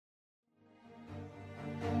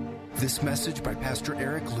This message by Pastor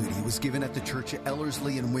Eric Ludy was given at the church at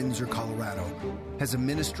Ellerslie in Windsor, Colorado. As a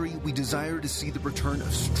ministry, we desire to see the return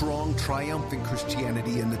of strong, triumphant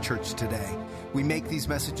Christianity in the church today. We make these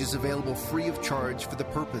messages available free of charge for the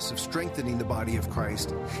purpose of strengthening the body of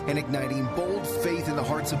Christ and igniting bold faith in the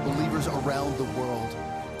hearts of believers around the world.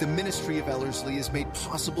 The ministry of Ellerslie is made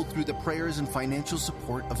possible through the prayers and financial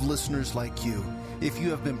support of listeners like you. If you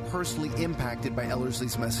have been personally impacted by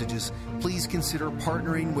Ellerslie's messages, please consider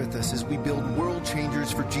partnering with us as we build world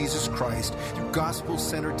changers for Jesus Christ through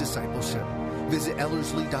gospel-centered discipleship. Visit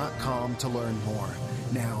Ellerslie.com to learn more.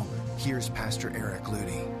 Now, here's Pastor Eric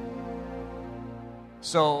Ludy.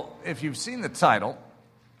 So, if you've seen the title,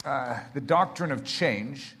 The Doctrine of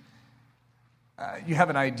Change, you have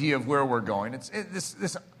an idea of where we're going.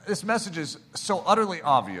 This message is so utterly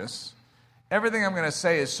obvious. Everything I'm going to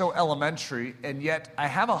say is so elementary, and yet I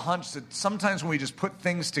have a hunch that sometimes when we just put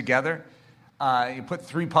things together, you put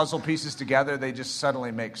three puzzle pieces together, they just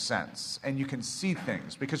suddenly make sense, and you can see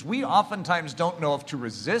things. Because we oftentimes don't know if to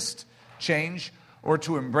resist change or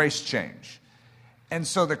to embrace change. And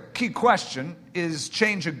so the key question is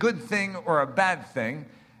change a good thing or a bad thing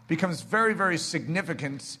becomes very, very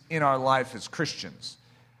significant in our life as Christians.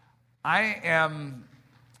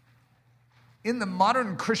 In the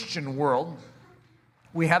modern Christian world,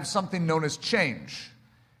 we have something known as change.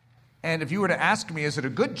 And if you were to ask me, is it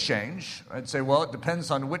a good change? I'd say, well, it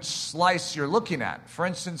depends on which slice you're looking at. For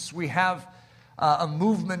instance, we have a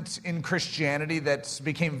movement in Christianity that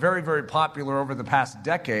became very, very popular over the past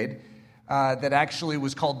decade that actually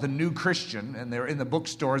was called the New Christian. And they're in the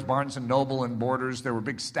bookstores, Barnes & Noble and Borders. There were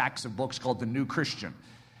big stacks of books called the New Christian.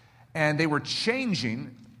 And they were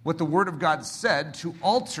changing what the Word of God said to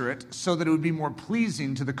alter it so that it would be more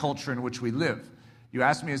pleasing to the culture in which we live. You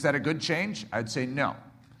ask me, is that a good change? I'd say no.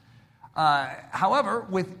 However,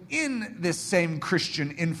 within this same Christian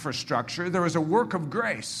infrastructure, there is a work of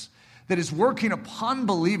grace that is working upon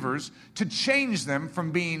believers to change them from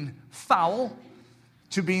being foul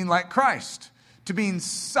to being like Christ, to being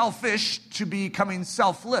selfish to becoming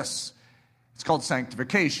selfless. It's called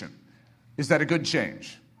sanctification. Is that a good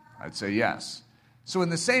change? I'd say yes. So in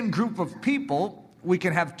the same group of people, we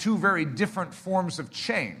can have two very different forms of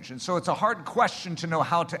change. And so it's a hard question to know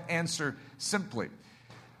how to answer simply.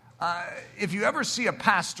 If you ever see a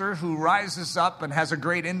pastor who rises up and has a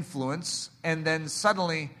great influence and then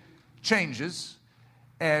suddenly changes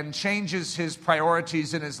his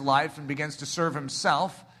priorities in his life and begins to serve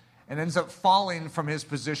himself and ends up falling from his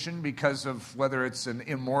position because of whether it's an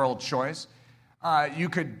immoral choice, you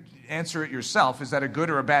could answer it yourself. Is that a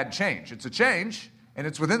good or a bad change? It's a change, and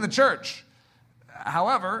it's within the church.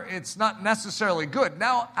 However, it's not necessarily good.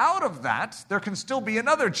 Now, out of that, there can still be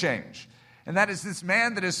another change. And that is this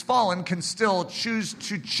man that has fallen can still choose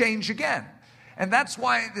to change again. And that's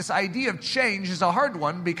why this idea of change is a hard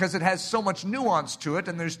one, because it has so much nuance to it,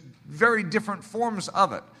 and there's very different forms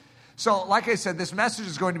of it. So, like I said, this message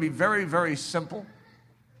is going to be very, very simple,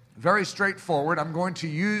 very straightforward. I'm going to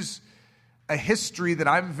use a history that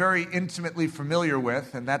I'm very intimately familiar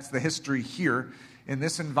with, and that's the history here in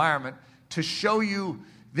this environment, to show you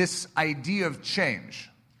this idea of change.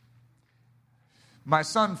 My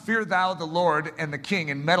son, fear thou the Lord and the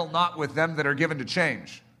King, and meddle not with them that are given to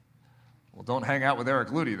change. Well, don't hang out with Eric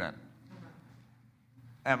Ludy then.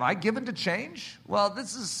 Am I given to change? Well,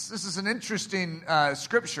 this is an interesting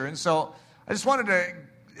scripture, and so I just wanted to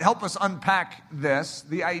help us unpack this.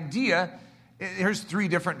 The idea, here's three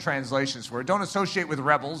different translations for it. Don't associate with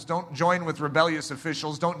rebels. Don't join with rebellious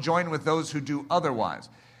officials. Don't join with those who do otherwise.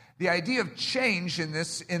 The idea of change in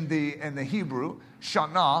the Hebrew,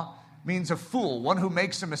 shana, means a fool, one who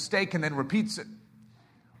makes a mistake and then repeats it.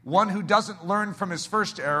 One who doesn't learn from his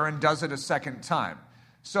first error and does it a second time.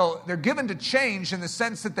 So they're given to change in the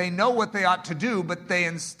sense that they know what they ought to do, but they,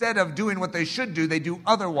 instead of doing what they should do, they do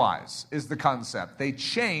otherwise, is the concept. They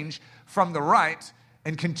change from the right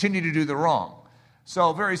and continue to do the wrong.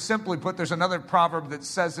 So very simply put, there's another proverb that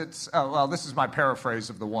says this is my paraphrase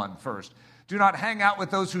of the one first. Do not hang out with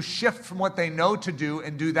those who shift from what they know to do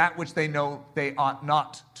and do that which they know they ought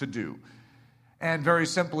not to do. And very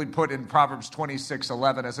simply put in Proverbs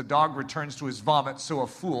 26:11, as a dog returns to his vomit, so a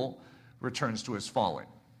fool returns to his folly.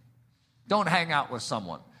 Don't hang out with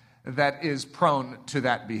someone that is prone to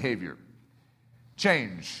that behavior.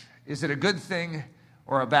 Change. Is it a good thing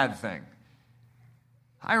or a bad thing?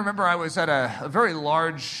 I remember I was at a very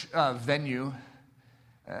large venue,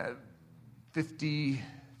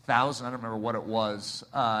 50,000, I don't remember what it was.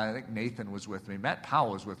 I think Nathan was with me. Matt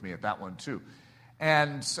Powell was with me at that one too.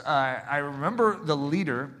 And I remember the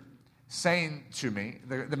leader saying to me,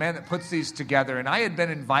 the man that puts these together, and I had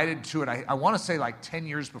been invited to it, I want to say like 10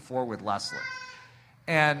 years before with Leslie.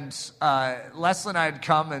 And Leslie and I had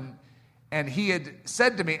come, and he had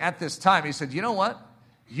said to me at this time, he said, you know what?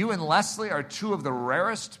 You and Leslie are two of the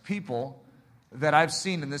rarest people that I've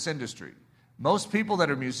seen in this industry. Most people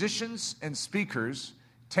that are musicians and speakers,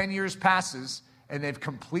 10 years passes, and they've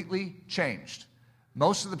completely changed.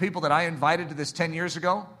 Most of the people that I invited to this 10 years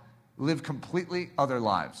ago live completely other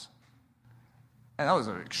lives. And that was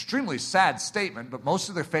an extremely sad statement, but most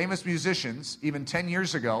of the famous musicians, even 10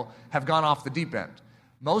 years ago, have gone off the deep end.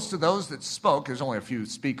 Most of those that spoke, there's only a few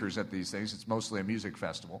speakers at these things, it's mostly a music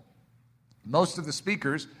festival. Most of the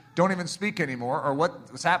speakers don't even speak anymore, or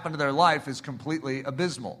what's happened to their life is completely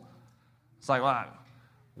abysmal. It's like, wow,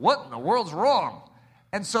 what in the world's wrong?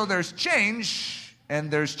 And so there's change,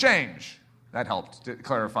 and there's change. That helped to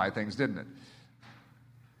clarify things, didn't it?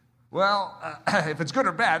 Well, if it's good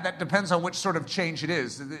or bad, that depends on which sort of change it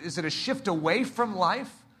is. Is it a shift away from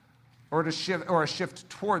life, or a shift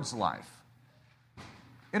towards life?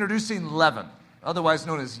 Introducing leaven, otherwise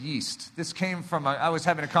known as yeast. This came from, I was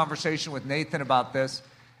having a conversation with Nathan about this,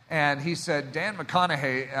 and he said, Dan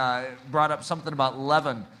McConaughey brought up something about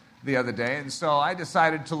leaven the other day, and so I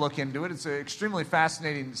decided to look into it. It's an extremely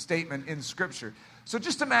fascinating statement in Scripture. So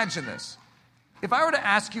just imagine this. If I were to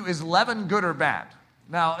ask you, is leaven good or bad?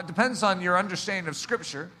 Now, it depends on your understanding of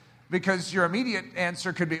Scripture, because your immediate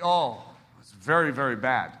answer could be, oh, it's very, very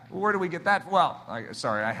bad. Well, where do we get that? Well,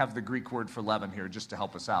 I have the Greek word for leaven here just to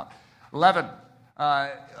help us out. Leaven,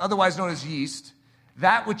 otherwise known as yeast,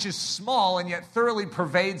 that which is small and yet thoroughly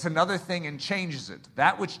pervades another thing and changes it.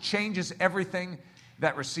 That which changes everything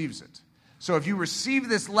that receives it. So if you receive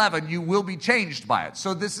this leaven, you will be changed by it.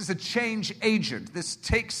 So this is a change agent. This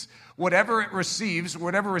takes whatever receives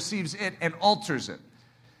it, and alters it.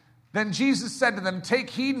 Then Jesus said to them, take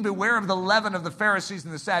heed and beware of the leaven of the Pharisees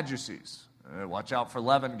and the Sadducees. Watch out for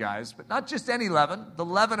leaven, guys, but not just any leaven, the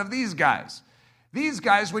leaven of these guys. These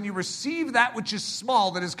guys, when you receive that which is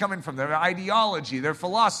small that is coming from their ideology, their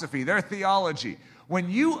philosophy, their theology, when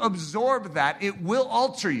you absorb that, it will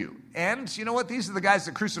alter you. And you know what? These are the guys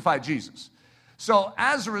that crucified Jesus. So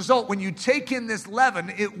as a result, when you take in this leaven,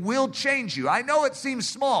 it will change you. I know it seems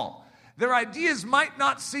small. Their ideas might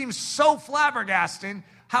not seem so flabbergasting.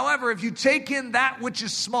 However, if you take in that which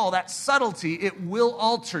is small, that subtlety, it will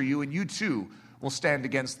alter you, and you too will stand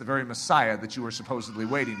against the very Messiah that you were supposedly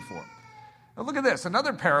waiting for. Now look at this.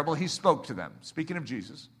 Another parable he spoke to them. Speaking of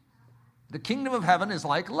Jesus. The kingdom of heaven is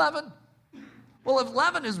like leaven. Well, if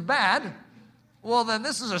leaven is bad, well, then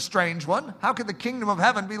this is a strange one. How could the kingdom of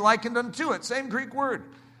heaven be likened unto it? Same Greek word.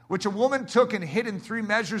 Which a woman took and hid in 3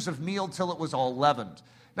 measures of meal till it was all leavened.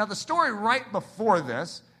 Now, the story right before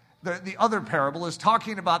this, the other parable, is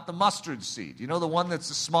talking about the mustard seed. You know, the one that's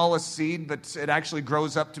the smallest seed, but it actually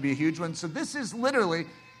grows up to be a huge one. So this is literally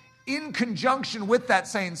in conjunction with that,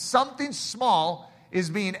 saying something small is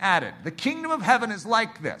being added. The kingdom of heaven is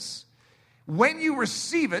like this. When you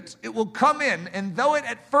receive it, it will come in, and though it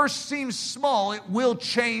at first seems small, it will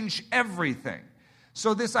change everything.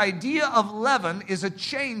 So this idea of leaven is a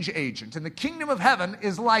change agent, and the kingdom of heaven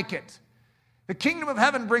is like it. The kingdom of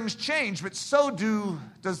heaven brings change, but so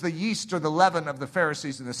does the yeast or the leaven of the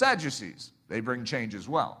Pharisees and the Sadducees. They bring change as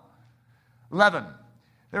well. Leaven.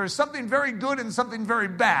 There is something very good and something very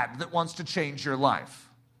bad that wants to change your life.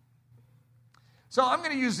 So I'm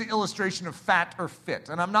going to use the illustration of fat or fit,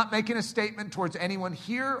 and I'm not making a statement towards anyone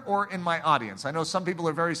here or in my audience. I know some people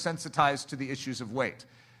are very sensitized to the issues of weight.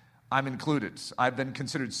 I'm included. I've been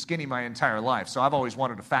considered skinny my entire life, so I've always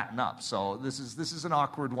wanted to fatten up. So this is an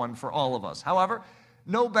awkward one for all of us. However,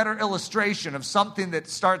 no better illustration of something that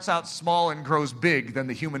starts out small and grows big than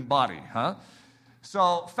the human body, huh?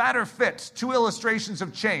 So fat or fit, 2 illustrations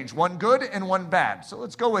of change, one good and one bad. So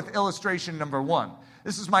let's go with illustration number 1.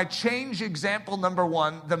 This is my change example number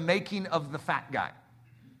 1, the making of the fat guy.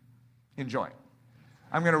 Enjoy.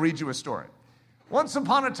 I'm going to read you a story. Once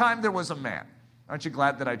upon a time, there was a man. Aren't you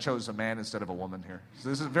glad that I chose a man instead of a woman here? So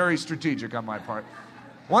this is very strategic on my part.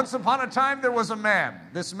 Once upon a time, there was a man.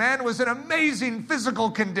 This man was in amazing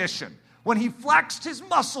physical condition. When he flexed, his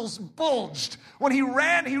muscles bulged. When he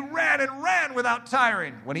ran and ran without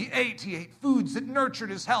tiring. When he ate foods that nurtured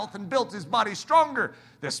his health and built his body stronger.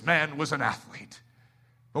 This man was an athlete.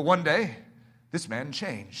 But one day, this man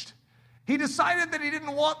changed. He decided that he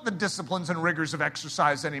didn't want the disciplines and rigors of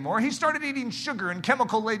exercise anymore. He started eating sugar and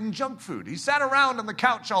chemical-laden junk food. He sat around on the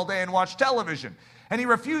couch all day and watched television. And he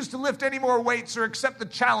refused to lift any more weights or accept the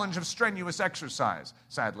challenge of strenuous exercise.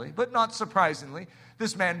 Sadly, but not surprisingly,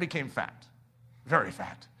 this man became fat. Very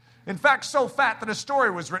fat. In fact, so fat that a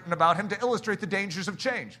story was written about him to illustrate the dangers of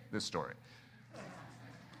change. This story.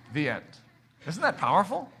 The end. Isn't that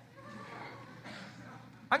powerful?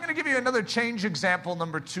 I'm going to give you another change example,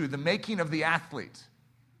 number 2, the making of the athlete.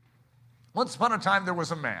 Once upon a time, there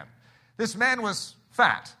was a man. This man was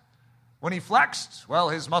fat. When he flexed, well,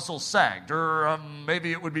 his muscles sagged, or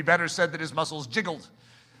maybe it would be better said that his muscles jiggled.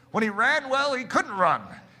 When he ran, well, he couldn't run.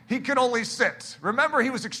 He could only sit. Remember, he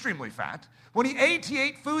was extremely fat. When he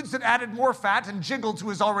ate foods that added more fat and jiggled to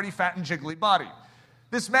his already fat and jiggly body.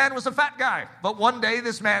 This man was a fat guy, but one day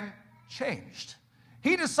this man changed.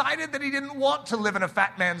 He decided that he didn't want to live in a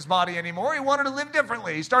fat man's body anymore. He wanted to live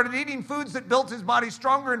differently. He started eating foods that built his body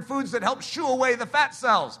stronger and foods that helped shoo away the fat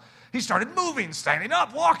cells. He started moving, standing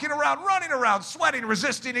up, walking around, running around, sweating,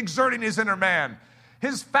 resisting, exerting his inner man.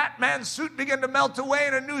 His fat man's suit began to melt away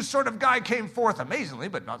and a new sort of guy came forth. Amazingly,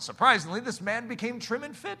 but not surprisingly, this man became trim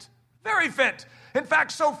and fit. Very fit. In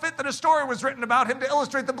fact, so fit that a story was written about him to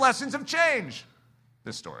illustrate the blessings of change.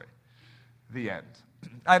 This story. The end.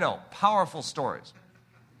 I know, powerful stories.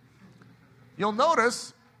 You'll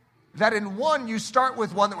notice that in one, you start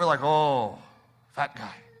with one that we're like, oh, fat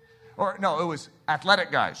guy. Or no, it was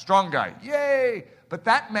athletic guy, strong guy. Yay! But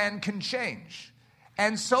that man can change.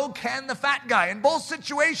 And so can the fat guy. In both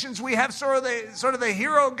situations, we have sort of the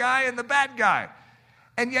hero guy and the bad guy.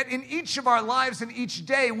 And yet in each of our lives and each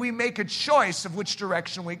day, we make a choice of which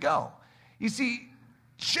direction we go. You see,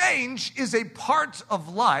 change is a part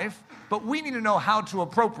of life, but we need to know how to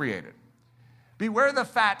appropriate it. Beware the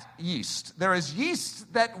fat yeast. There is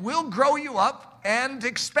yeast that will grow you up and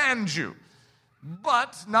expand you,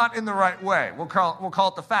 but not in the right way. We'll call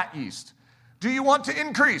it the fat yeast. Do you want to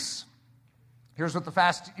increase? Here's what the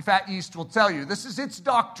fat yeast will tell you. This is its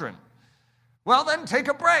doctrine. Well, then take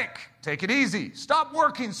a break. Take it easy. Stop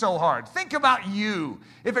working so hard. Think about you.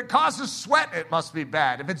 If it causes sweat, it must be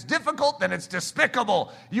bad. If it's difficult, then it's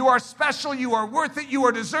despicable. You are special. You are worth it. You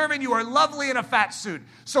are deserving. You are lovely in a fat suit.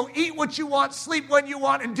 So eat what you want, sleep when you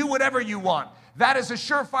want, and do whatever you want. That is a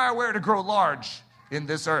surefire way to grow large in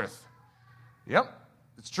this earth. Yep,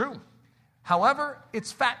 it's true. However,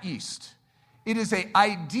 it's fat yeast. It is an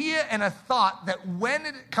idea and a thought that when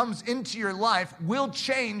it comes into your life will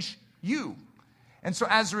change you. And so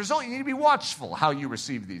as a result, you need to be watchful how you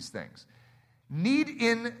receive these things. Knead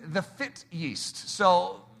in the fit yeast.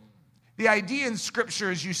 So the idea in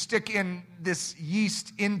Scripture is you stick in this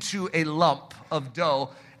yeast into a lump of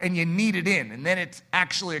dough and you knead it in, and then it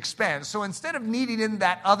actually expands. So instead of kneading in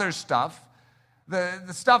that other stuff,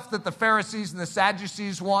 the stuff that the Pharisees and the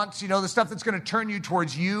Sadducees want, the stuff that's going to turn you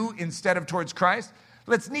towards you instead of towards Christ,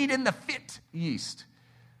 let's knead in the fit yeast.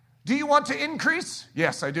 Do you want to increase?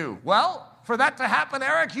 Yes, I do. Well, for that to happen,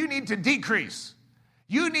 Eric, you need to decrease.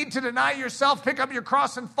 You need to deny yourself, pick up your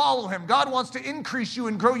cross, and follow him. God wants to increase you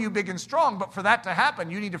and grow you big and strong, but for that to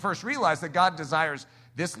happen, you need to first realize that God desires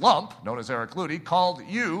this lump, known as Eric Ludy, called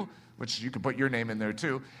you, which you can put your name in there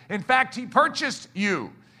too. In fact, he purchased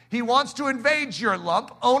you. He wants to invade your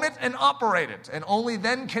lump, own it, and operate it, and only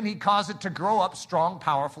then can he cause it to grow up strong,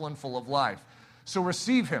 powerful, and full of life. So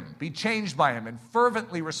receive him, be changed by him, and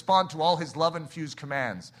fervently respond to all his love-infused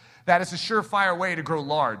commands. That is a surefire way to grow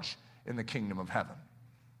large in the kingdom of heaven.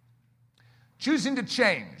 Choosing to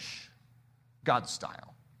change God's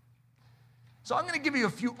style. So I'm going to give you a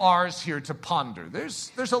few R's here to ponder.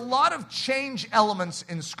 There's a lot of change elements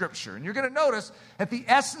in Scripture, and you're going to notice that the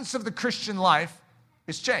essence of the Christian life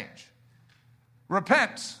is change.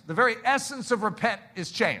 Repent. The very essence of repent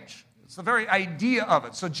is change. It's the very idea of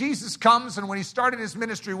it. So Jesus comes, and when he started his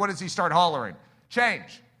ministry, what does he start hollering? Change.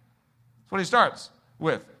 That's what he starts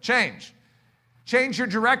with. Change. Change your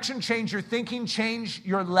direction, change your thinking, change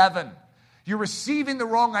your leaven. You're receiving the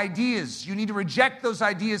wrong ideas. You need to reject those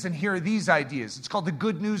ideas and hear these ideas. It's called the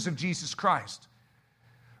good news of Jesus Christ.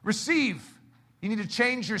 Receive. You need to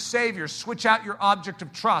change your Savior. Switch out your object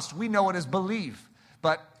of trust. We know it as believe,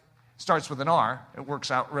 but it starts with an R. It works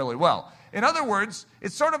out really well. In other words,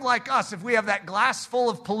 it's sort of like us. If we have that glass full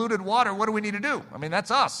of polluted water, what do we need to do? I mean, that's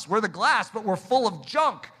us. We're the glass, but we're full of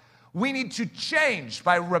junk. We need to change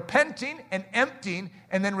by repenting and emptying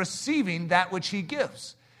and then receiving that which he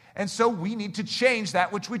gives. And so we need to change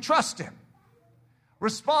that which we trust in.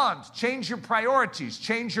 Respond. Change your priorities.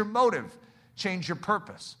 Change your motive. Change your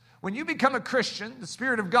purpose. When you become a Christian, the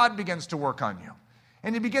Spirit of God begins to work on you.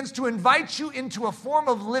 And he begins to invite you into a form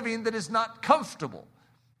of living that is not comfortable.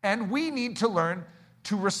 And we need to learn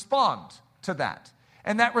to respond to that.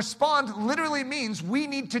 And that respond literally means we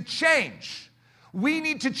need to change. We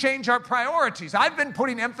need to change our priorities. I've been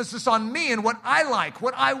putting emphasis on me and what I like,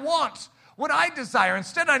 what I want what I desire.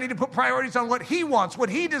 Instead, I need to put priorities on what he wants, what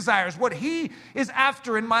he desires, what he is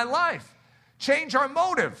after in my life. Change our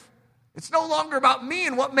motive. It's no longer about me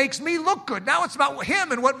and what makes me look good. Now it's about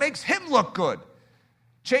him and what makes him look good.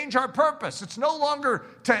 Change our purpose. It's no longer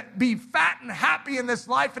to be fat and happy in this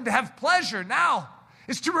life and to have pleasure. Now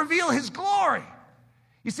it's to reveal his glory.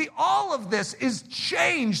 You see, all of this is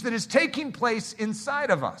change that is taking place inside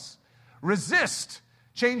of us. Resist.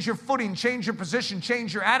 Change your footing, change your position,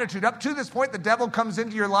 change your attitude. Up to this point, the devil comes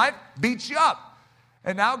into your life, beats you up.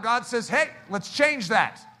 And now God says, hey, let's change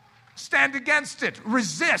that. Stand against it.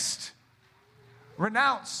 Resist.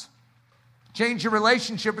 Renounce. Change your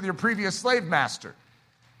relationship with your previous slave master.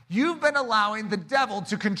 You've been allowing the devil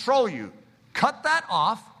to control you. Cut that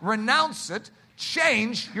off, renounce it,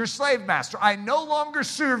 change your slave master. I no longer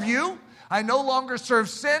serve you. I no longer serve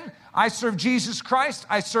sin. I serve Jesus Christ.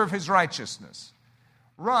 I serve his righteousness.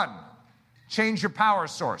 Run. Change your power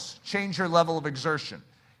source. Change your level of exertion.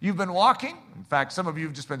 You've been walking. In fact, some of you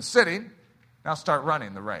have just been sitting. Now start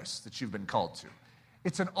running the race that you've been called to.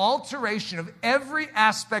 It's an alteration of every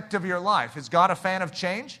aspect of your life. Is God a fan of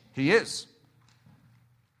change? He is.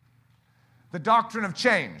 The doctrine of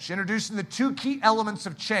change, introducing the two key elements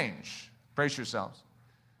of change. Brace yourselves.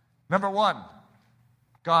 Number one,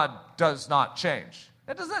 God does not change.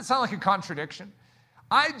 Now, doesn't that sound like a contradiction?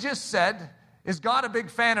 I just said, is God a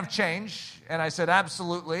big fan of change? And I said,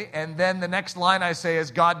 absolutely. And then the next line I say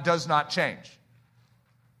is, God does not change.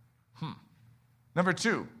 Number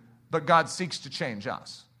two, but God seeks to change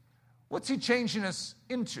us. What's he changing us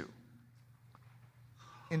into?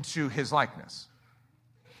 Into his likeness.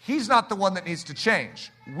 He's not the one that needs to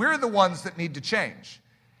change. We're the ones that need to change.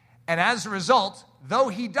 And as a result, though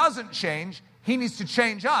he doesn't change, he needs to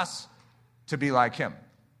change us to be like him.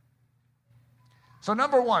 So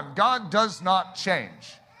number one, God does not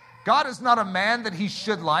change. God is not a man that he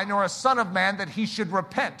should lie, nor a son of man that he should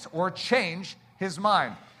repent or change his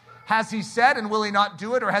mind. Has he said and will he not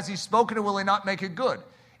do it, or has he spoken and will he not make it good?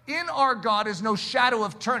 In our God is no shadow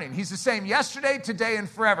of turning. He's the same yesterday, today, and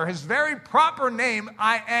forever. His very proper name,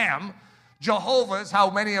 I am, Jehovah is how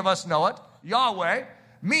many of us know it, Yahweh,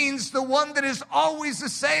 means the one that is always the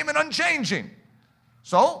same and unchanging.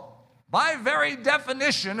 So, by very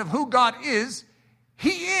definition of who God is, he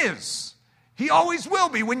is. He always will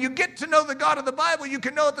be. When you get to know the God of the Bible, you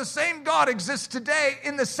can know that the same God exists today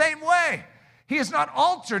in the same way. He is not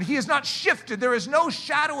altered. He is not shifted. There is no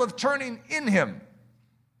shadow of turning in him.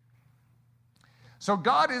 So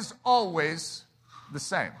God is always the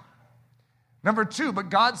same. Number two, but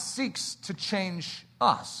God seeks to change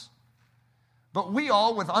us. But we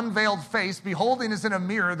all, with unveiled face, beholding as in a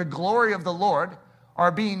mirror the glory of the Lord,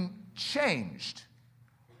 are being changed.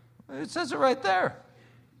 It says it right there.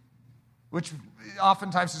 Which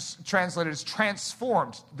oftentimes is translated as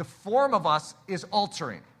transformed. The form of us is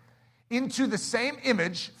altering into the same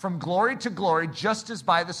image from glory to glory, just as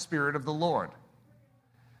by the Spirit of the Lord.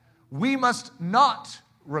 We must not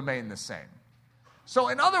remain the same. So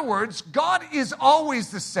in other words, God is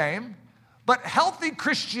always the same, but healthy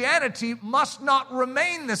Christianity must not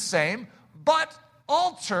remain the same, but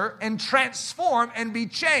alter and transform and be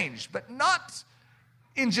changed, but not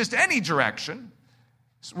in just any direction.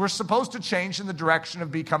 We're supposed to change in the direction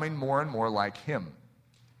of becoming more and more like him.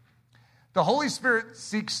 The Holy Spirit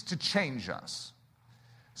seeks to change us.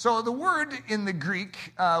 So the word in the Greek,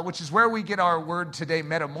 which is where we get our word today,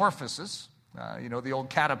 metamorphosis, the old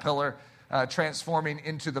caterpillar transforming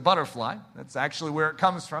into the butterfly. That's actually where it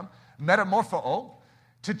comes from. Metamorpho,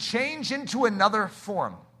 to change into another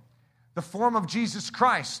form. The form of Jesus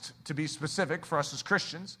Christ, to be specific for us as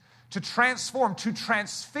Christians. To transform, to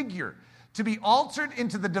transfigure. To be altered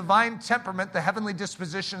into the divine temperament, the heavenly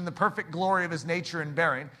disposition, and the perfect glory of his nature and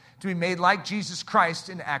bearing. To be made like Jesus Christ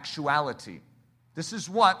in actuality. This is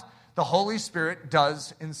what the Holy Spirit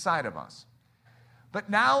does inside of us. But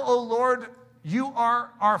now, O Lord, you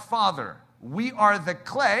are our Father. We are the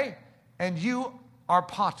clay, and you are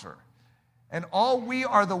potter. And all we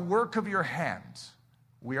are the work of your hand.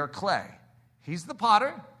 We are clay. He's the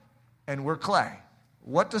potter, and we're clay.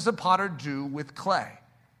 What does a potter do with clay?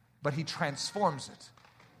 But he transforms it.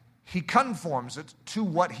 He conforms it to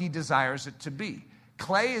what he desires it to be.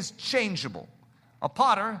 Clay is changeable. A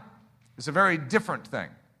potter is a very different thing.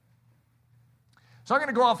 So I'm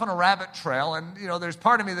going to go off on a rabbit trail, and there's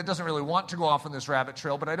part of me that doesn't really want to go off on this rabbit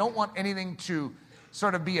trail, but I don't want anything to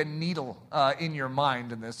sort of be a needle in your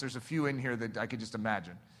mind in this. There's a few in here that I could just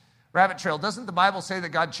imagine. Rabbit trail, doesn't the Bible say that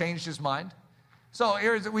God changed his mind? So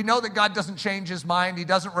we know that God doesn't change his mind. He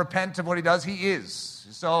doesn't repent of what he does. He is.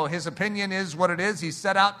 So his opinion is what it is. He's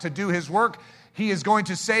set out to do his work. He is going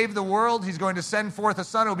to save the world. He's going to send forth a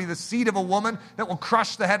son who will be the seed of a woman that will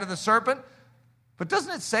crush the head of the serpent. But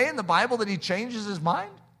doesn't it say in the Bible that he changes his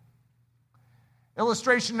mind?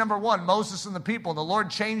 Illustration number 1, Moses and the people. The Lord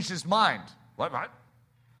changed his mind.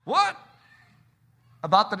 What?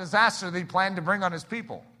 About the disaster that he planned to bring on his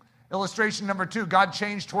people. Illustration number 2, God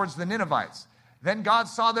changed towards the Ninevites. Then God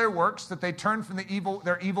saw their works, that they turned from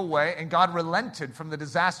their evil way, and God relented from the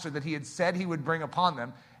disaster that he had said he would bring upon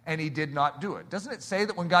them, and he did not do it. Doesn't it say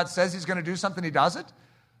that when God says he's going to do something, he does it?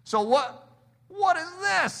 So what is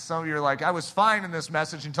this? Some of you are like, I was fine in this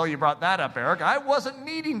message until you brought that up, Eric. I wasn't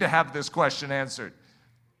needing to have this question answered.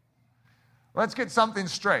 Let's get something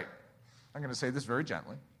straight. I'm going to say this very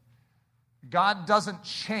gently. God doesn't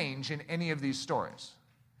change in any of these stories,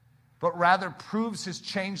 but rather proves his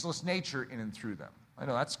changeless nature in and through them. I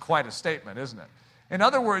know that's quite a statement, isn't it? In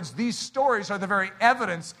other words, these stories are the very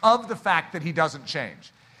evidence of the fact that he doesn't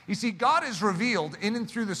change. You see, God is revealed in and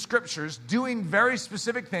through the scriptures, doing very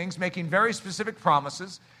specific things, making very specific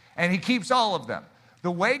promises, and he keeps all of them.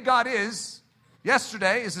 The way God is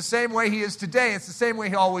yesterday is the same way he is today. It's the same way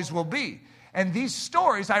he always will be. And these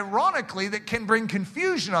stories, ironically, that can bring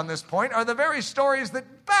confusion on this point are the very stories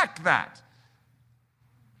that back that.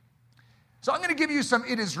 So I'm going to give you some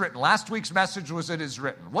it is written. Last week's message was it is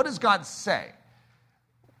written. What does God say?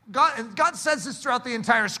 God says this throughout the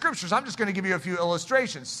entire scriptures. I'm just going to give you a few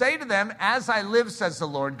illustrations. Say to them, as I live, says the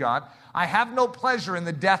Lord God, I have no pleasure in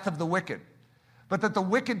the death of the wicked, but that the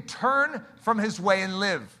wicked turn from his way and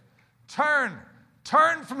live. Turn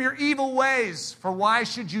from your evil ways, for why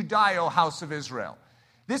should you die, O house of Israel?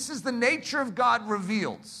 This is the nature of God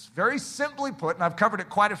revealed. Very simply put, and I've covered it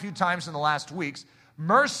quite a few times in the last weeks,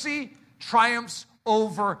 mercy triumphs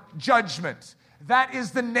over judgment. That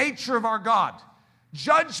is the nature of our God.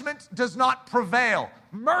 Judgment does not prevail.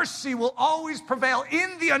 Mercy will always prevail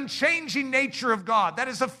in the unchanging nature of God. That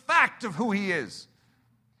is a fact of who he is.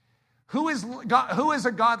 Who is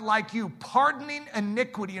a God like you, pardoning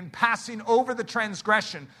iniquity and passing over the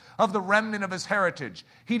transgression of the remnant of his heritage?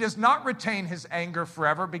 He does not retain his anger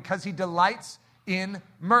forever because he delights in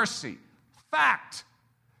mercy. Fact.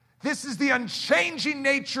 This is the unchanging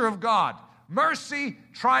nature of God. Mercy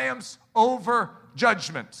triumphs over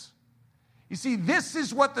judgment. You see, this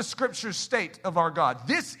is what the scriptures state of our God.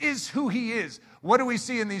 This is who he is. What do we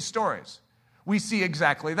see in these stories? We see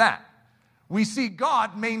exactly that. We see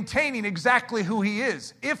God maintaining exactly who he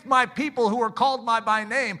is. If my people who are called by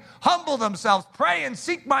name humble themselves, pray and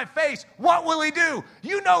seek my face, what will he do?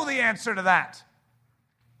 You know the answer to that.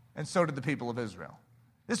 And so did the people of Israel.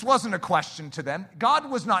 This wasn't a question to them.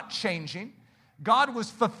 God was not changing. God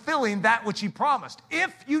was fulfilling that which he promised.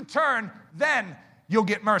 If you turn, then you'll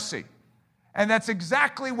get mercy. And that's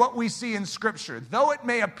exactly what we see in Scripture. Though it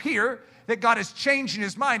may appear that God is changing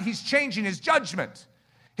his mind, he's changing his judgment.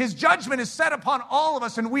 His judgment is set upon all of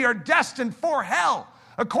us, and we are destined for hell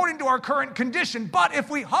according to our current condition. But if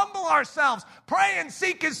we humble ourselves, pray and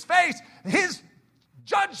seek his face, his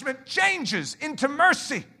judgment changes into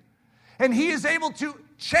mercy. And he is able to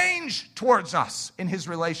change towards us in his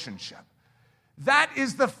relationship. That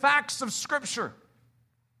is the facts of Scripture.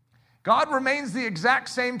 God remains the exact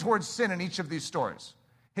same towards sin in each of these stories.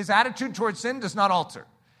 His attitude towards sin does not alter.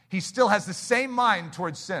 He still has the same mind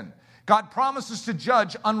towards sin. God promises to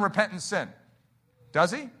judge unrepentant sin.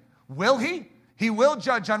 Does he? Will he? He will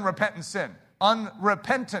judge unrepentant sin.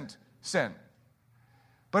 Unrepentant sin.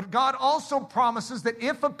 But God also promises that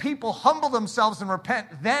if a people humble themselves and repent,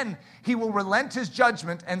 then he will relent his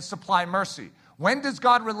judgment and supply mercy. When does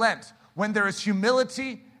God relent? When there is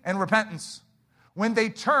humility and repentance. When they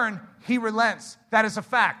turn, he relents. That is a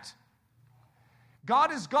fact.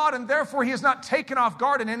 God is God, and therefore he is not taken off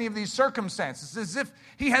guard in any of these circumstances. It's as if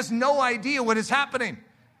he has no idea what is happening.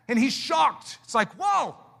 And he's shocked. It's like,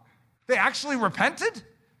 whoa, they actually repented?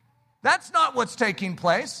 That's not what's taking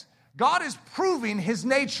place. God is proving his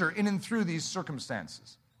nature in and through these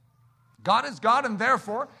circumstances. God is God, and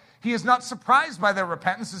therefore he is not surprised by their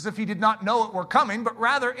repentance as if he did not know it were coming, but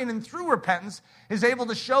rather in and through repentance is able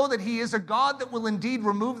to show that he is a God that will indeed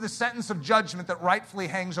remove the sentence of judgment that rightfully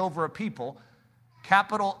hangs over a people,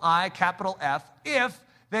 capital I, capital F, if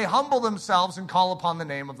they humble themselves and call upon the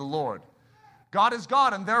name of the Lord. God is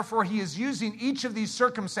God, and therefore he is using each of these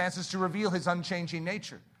circumstances to reveal his unchanging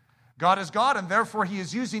nature. God is God, and therefore he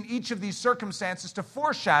is using each of these circumstances to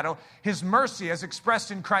foreshadow his mercy as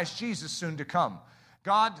expressed in Christ Jesus soon to come.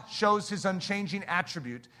 God shows his unchanging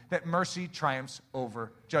attribute that mercy triumphs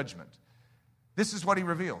over judgment. This is what he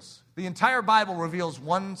reveals. The entire Bible reveals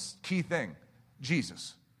one key thing,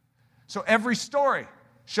 Jesus. So every story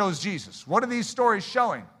shows Jesus. What are these stories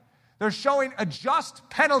showing? They're showing a just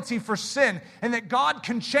penalty for sin and that God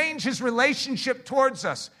can change his relationship towards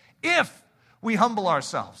us if we humble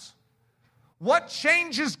ourselves. What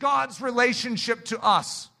changes God's relationship to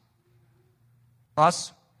us?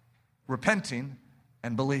 Us repenting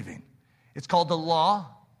and believing. It's called the law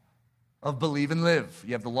of believe and live.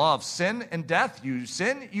 You have the law of sin and death. You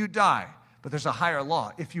sin, you die. But there's a higher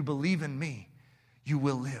law. If you believe in me, you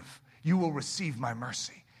will live. You will receive my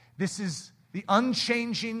mercy. This is the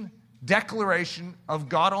unchanging declaration of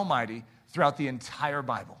God Almighty throughout the entire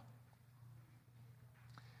Bible.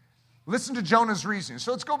 Listen to Jonah's reasoning. So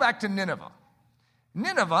let's go back to Nineveh.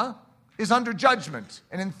 Nineveh is under judgment,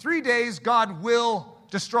 and in 3 days God will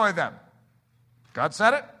destroy them. God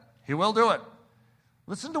said it, he will do it.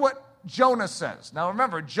 Listen to what Jonah says. Now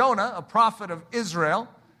remember, Jonah, a prophet of Israel,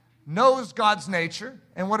 knows God's nature,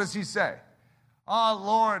 and what does he say? Oh,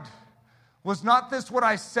 Lord, was not this what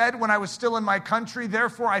I said when I was still in my country?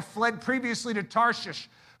 Therefore I fled previously to Tarshish,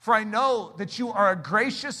 for I know that you are a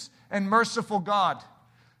gracious and merciful God,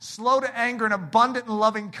 slow to anger and abundant in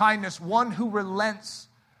loving kindness, one who relents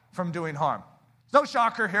from doing harm. No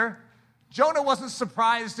shocker here. Jonah wasn't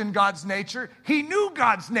surprised in God's nature. He knew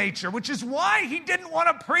God's nature, which is why he didn't want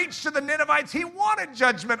to preach to the Ninevites. He wanted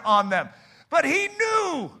judgment on them. But he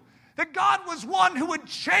knew that God was one who would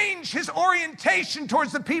change his orientation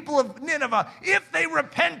towards the people of Nineveh if they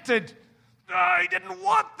repented. He didn't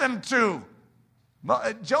want them to.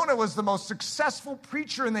 Jonah was the most successful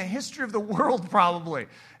preacher in the history of the world, probably,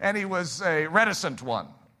 and he was a reticent one.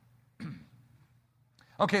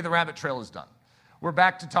 Okay, the rabbit trail is done. We're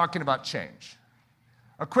back to talking about change.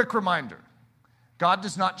 A quick reminder, God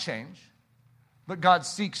does not change, but God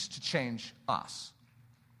seeks to change us.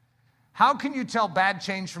 How can you tell bad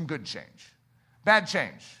change from good change? Bad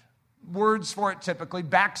change, words for it typically,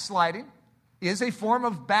 backsliding is a form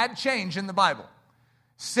of bad change in the Bible.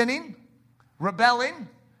 Sinning, rebelling,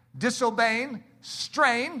 disobeying,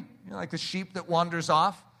 straying, like the sheep that wanders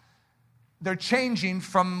off, they're changing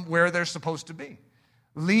from where they're supposed to be.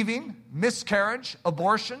 Leaving, miscarriage,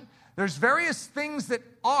 abortion, there's various things that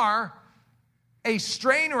are a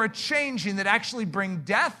strain or a changing that actually bring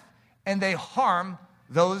death and they harm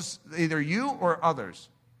those, either you or others.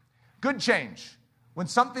 Good change. When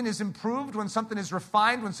something is improved, when something is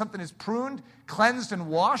refined, when something is pruned, cleansed, and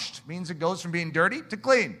washed, means it goes from being dirty to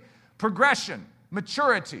clean. Progression,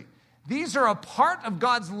 maturity. These are a part of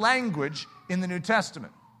God's language in the New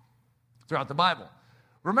Testament, throughout the Bible.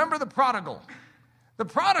 Remember the prodigal. The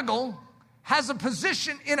prodigal has a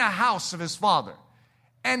position in a house of his father,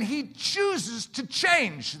 and he chooses to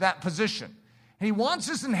change that position. He wants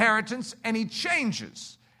his inheritance, and he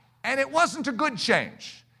changes. And it wasn't a good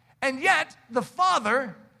change. And yet, the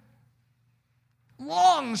father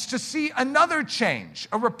longs to see another change,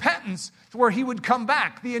 a repentance to where he would come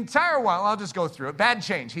back. The entire while, I'll just go through it. Bad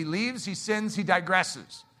change. He leaves, he sins, he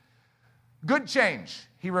digresses. Good change.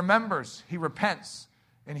 He remembers, he repents,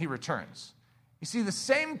 and he returns. You see, the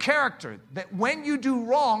same character that when you do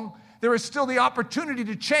wrong, there is still the opportunity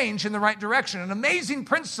to change in the right direction. An amazing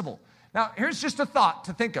principle. Now, here's just a thought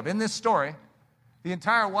to think of. In this story, the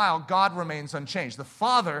entire while, God remains unchanged. The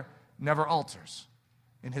Father never alters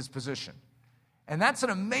in his position. And that's an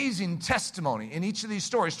amazing testimony in each of these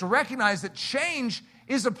stories to recognize that change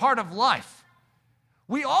is a part of life.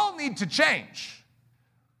 We all need to change.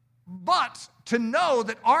 But to know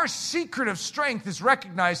that our secret of strength is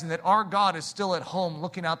recognizing that our God is still at home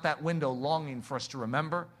looking out that window, longing for us to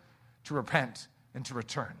remember, to repent, and to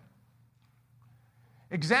return.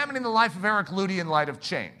 Examining the life of Eric Ludy in light of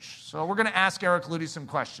change. So we're going to ask Eric Ludy some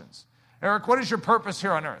questions. Eric, what is your purpose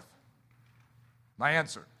here on earth? My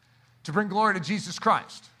answer, to bring glory to Jesus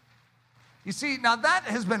Christ. You see, now that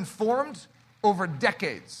has been formed over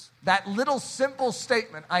decades. That little simple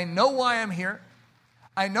statement, I know why I'm here.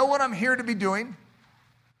 I know what I'm here to be doing.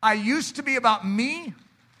 I used to be about me.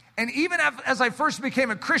 And even as I first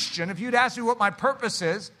became a Christian, if you'd asked me what my purpose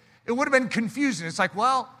is, it would have been confusing. It's like,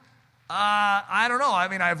 well, I don't know. I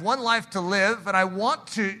mean, I have one life to live, and I want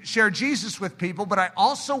to share Jesus with people, but I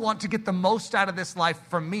also want to get the most out of this life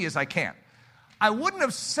from me as I can. I wouldn't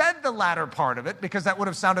have said the latter part of it because that would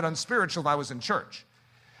have sounded unspiritual if I was in church.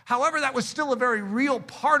 However, that was still a very real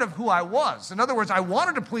part of who I was. In other words, I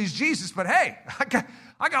wanted to please Jesus, but hey,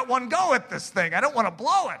 I got one go at this thing. I don't want to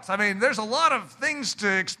blow it. I mean, there's a lot of things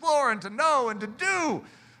to explore and to know and to do.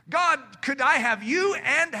 God, could I have you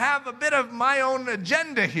and have a bit of my own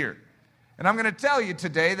agenda here? And I'm going to tell you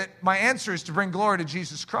today that my answer is to bring glory to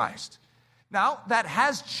Jesus Christ. Now, that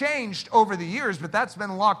has changed over the years, but that's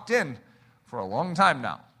been locked in for a long time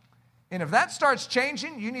now. And if that starts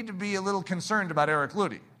changing, you need to be a little concerned about Eric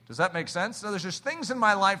Ludy. Does that make sense? No, there's just things in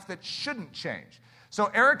my life that shouldn't change. So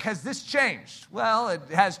Eric, has this changed? Well, it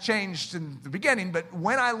has changed in the beginning, but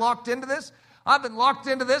when I locked into this, I've been locked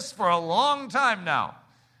into this for a long time now.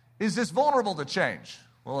 Is this vulnerable to change?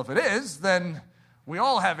 Well, if it is, then we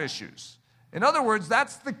all have issues. In other words,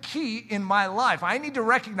 that's the key in my life. I need to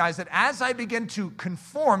recognize that as I begin to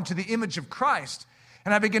conform to the image of Christ,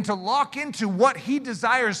 and I begin to lock into what he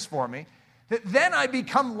desires for me, that then I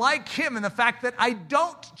become like him in the fact that I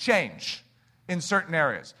don't change in certain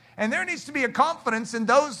areas. And there needs to be a confidence in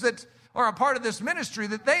those that are a part of this ministry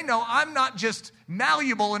that they know I'm not just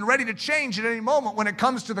malleable and ready to change at any moment when it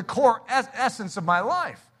comes to the core essence of my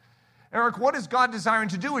life. Eric, what is God desiring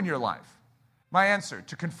to do in your life? My answer,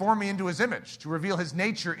 to conform me into his image, to reveal his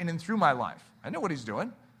nature in and through my life. I know what he's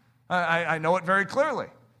doing. I know it very clearly.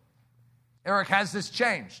 Eric, has this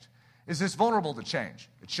changed? Is this vulnerable to change?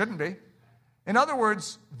 It shouldn't be. In other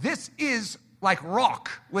words, this is like rock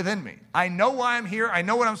within me. I know why I'm here. I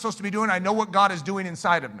know what I'm supposed to be doing. I know what God is doing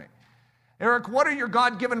inside of me. Eric, what are your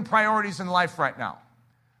God-given priorities in life right now?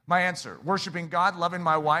 My answer, worshiping God, loving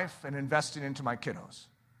my wife, and investing into my kiddos.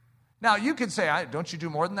 Now, you could say, don't you do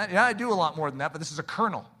more than that? Yeah, I do a lot more than that, but this is a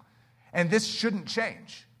kernel. And this shouldn't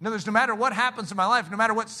change. In other words, no matter what happens in my life, no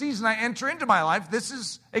matter what season I enter into my life, this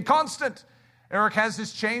is a constant. Eric, has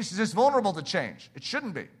this changed? Is this vulnerable to change? It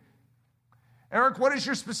shouldn't be. Eric, what is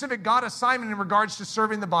your specific God assignment in regards to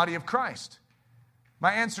serving the body of Christ?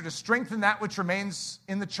 My answer, to strengthen that which remains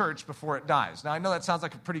in the church before it dies. Now, I know that sounds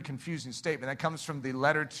like a pretty confusing statement. That comes from the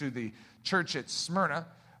letter to the church at Smyrna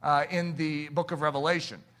in the book of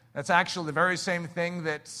Revelation. That's actually the very same thing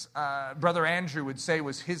that Brother Andrew would say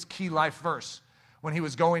was his key life verse when he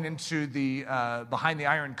was going into the behind the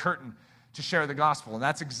Iron Curtain to share the gospel. And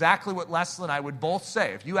that's exactly what Leslie and I would both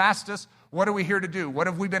say. If you asked us, what are we here to do? What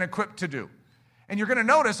have we been equipped to do? And you're going to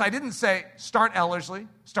notice I didn't say, start Ellerslie,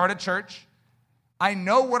 start a church. I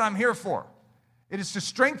know what I'm here for. It is to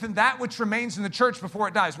strengthen that which remains in the church before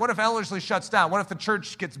it dies. What if Ellerslie shuts down? What if the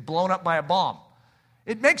church gets blown up by a bomb?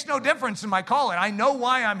 It makes no difference in my calling. I know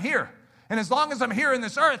why I'm here. And as long as I'm here in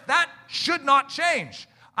this earth, that should not change.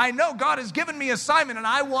 I know God has given me assignment and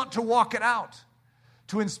I want to walk it out.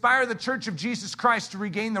 To inspire the church of Jesus Christ to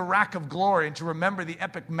regain the rack of glory and to remember the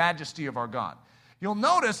epic majesty of our God. You'll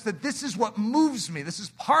notice that this is what moves me. This is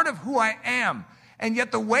part of who I am. And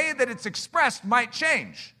yet the way that it's expressed might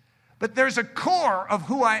change. But there's a core of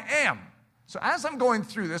who I am. So as I'm going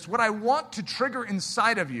through this, what I want to trigger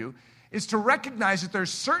inside of you is to recognize that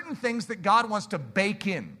there's certain things that God wants to bake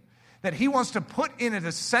in, that he wants to put in at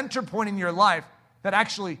a center point in your life that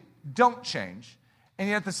actually don't change. And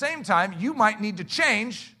yet at the same time, you might need to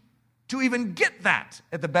change to even get that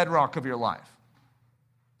at the bedrock of your life.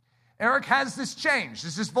 Eric, has this changed?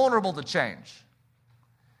 Is this vulnerable to change?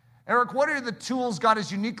 Eric, what are the tools God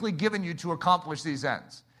has uniquely given you to accomplish these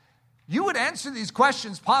ends? You would answer these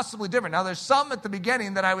questions possibly different. Now, there's some at the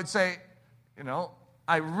beginning that I would say,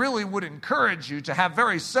 I really would encourage you to have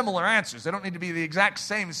very similar answers. They don't need to be the exact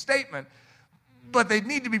same statement, but they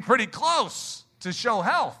need to be pretty close to show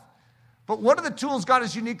health. But what are the tools God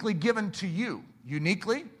has uniquely given to you?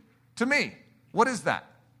 Uniquely to me. What is that?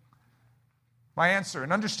 My answer,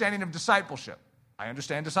 an understanding of discipleship. I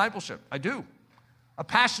understand discipleship. I do. A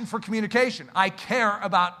passion for communication. I care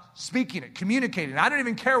about speaking it, communicating. I don't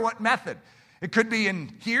even care what method. It could be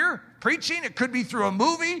in here, preaching. It could be through a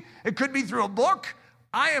movie. It could be through a book.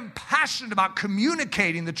 I am passionate about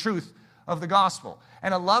communicating the truth of the gospel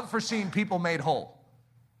and a love for seeing people made whole.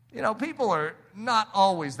 People are not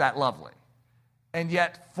always that lovely. And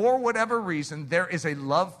yet, for whatever reason, there is a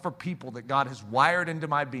love for people that God has wired into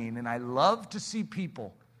my being. And I love to see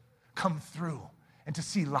people come through and to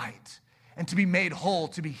see light and to be made whole,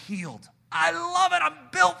 to be healed. I love it. I'm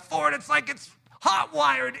built for it. It's like it's hot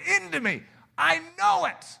wired into me. I know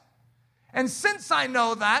it. And since I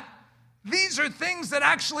know that, these are things that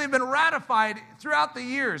actually have been ratified throughout the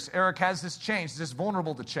years. Eric, has this changed? Is this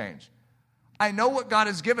vulnerable to change? I know what God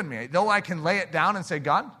has given me. Though I can lay it down and say,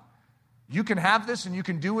 God, you can have this and you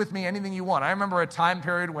can do with me anything you want. I remember a time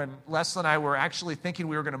period when Leslie and I were actually thinking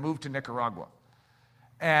we were going to move to Nicaragua.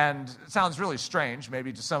 And it sounds really strange,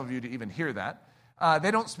 maybe to some of you to even hear that.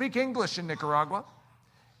 They don't speak English in Nicaragua.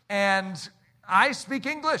 And I speak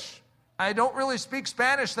English. I don't really speak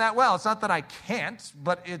Spanish that well. It's not that I can't,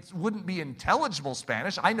 but it wouldn't be intelligible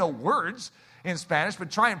Spanish. I know words in Spanish,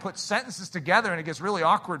 but try and put sentences together and it gets really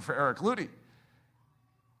awkward for Eric Ludy.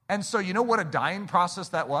 And so you know what a dying process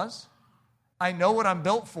that was? I know what I'm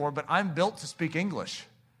built for, but I'm built to speak English.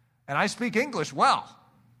 And I speak English well.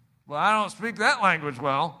 Well, I don't speak that language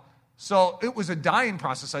well. So it was a dying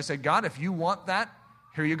process. I said, God, if you want that,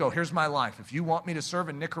 Here you go. Here's my life. If you want me to serve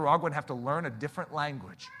in Nicaragua and have to learn a different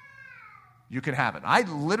language, you can have it. I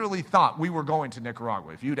literally thought we were going to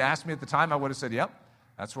Nicaragua. If you'd asked me at the time, I would have said, yep,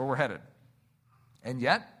 that's where we're headed. And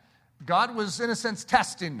yet, God was, in a sense,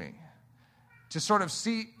 testing me to sort of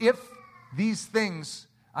see if these things,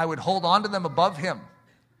 I would hold on to them above Him.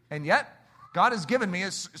 And yet, God has given me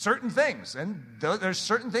certain things, and there's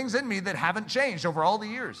certain things in me that haven't changed over all the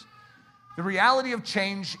years. The reality of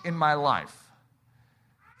change in my life.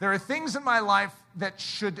 There are things in my life that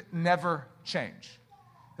should never change.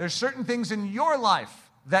 There's certain things in your life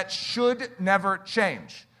that should never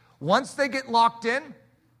change. Once they get locked in,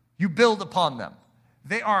 you build upon them.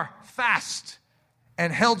 They are fast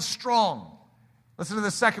and held strong. Listen to the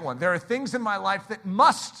second one. There are things in my life that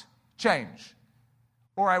must change,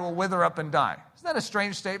 or I will wither up and die. Isn't that a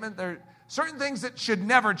strange statement? There are certain things that should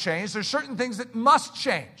never change. There's certain things that must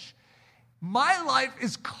change. My life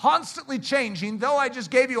is constantly changing, though I just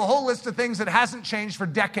gave you a whole list of things that hasn't changed for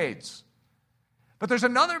decades. But there's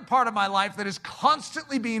another part of my life that is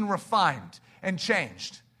constantly being refined and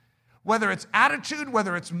changed. Whether it's attitude,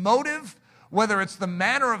 whether it's motive, whether it's the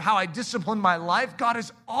manner of how I discipline my life, God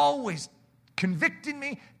is always convicting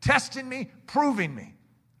me, testing me, proving me.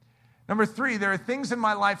 Number 3, there are things in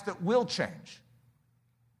my life that will change.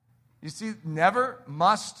 You see, never,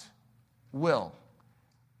 must, will.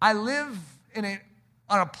 I live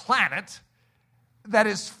on a planet that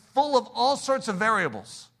is full of all sorts of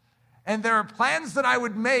variables. And there are plans that I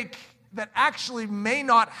would make that actually may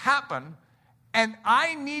not happen, and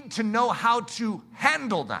I need to know how to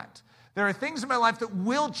handle that. There are things in my life that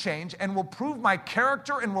will change and will prove my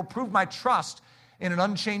character and will prove my trust in an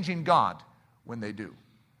unchanging God when they do.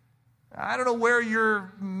 I don't know where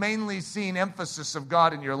you're mainly seeing emphasis of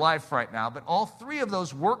God in your life right now, but all 3 of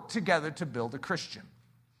those work together to build a Christian.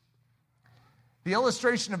 The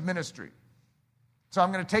illustration of ministry. So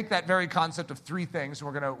I'm going to take that very concept of 3 things, and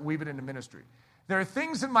we're going to weave it into ministry. There are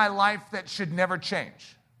things in my life that should never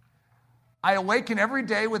change. I awaken every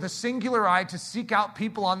day with a singular eye to seek out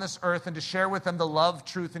people on this earth and to share with them the love,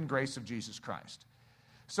 truth, and grace of Jesus Christ.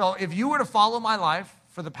 So if you were to follow my life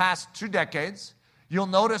for the past 2 decades, you'll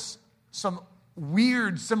notice some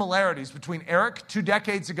weird similarities between Eric 2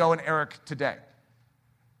 decades ago and Eric today.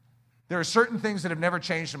 There are certain things that have never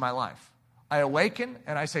changed in my life. I awaken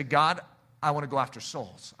and I say, God, I want to go after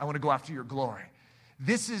souls. I want to go after your glory.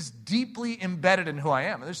 This is deeply embedded in who I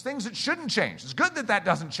am. And there's things that shouldn't change. It's good that that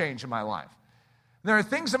doesn't change in my life. There are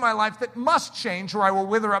things in my life that must change or I will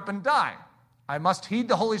wither up and die. I must heed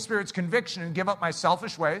the Holy Spirit's conviction and give up my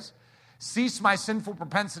selfish ways, cease my sinful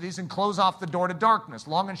propensities, and close off the door to darkness.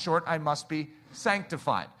 Long and short, I must be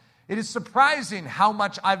sanctified. It is surprising how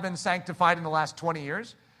much I've been sanctified in the last 20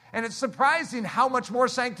 years. And it's surprising how much more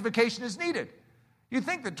sanctification is needed. You'd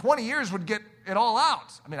think that 20 years would get it all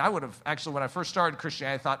out. I mean, I would have, actually, when I first started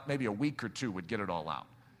Christianity, I thought maybe a week or 2 would get it all out.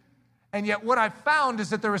 And yet what I've found is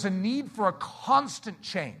that there is a need for a constant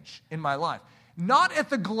change in my life. Not at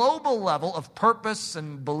the global level of purpose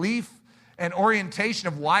and belief and orientation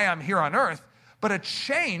of why I'm here on earth, but a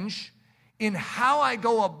change in how I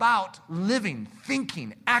go about living,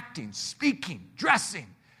 thinking, acting, speaking, dressing,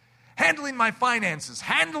 handling my finances,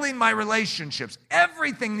 handling my relationships.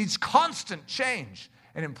 Everything needs constant change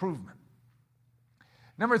and improvement.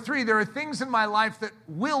 Number 3, there are things in my life that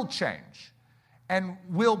will change and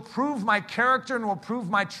will prove my character and will prove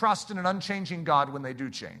my trust in an unchanging God when they do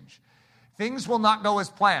change. Things will not go as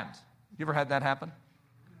planned. You ever had that happen?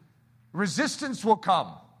 Resistance will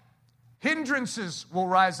come. Hindrances will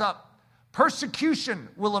rise up. Persecution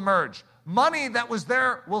will emerge. Money that was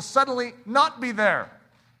there will suddenly not be there.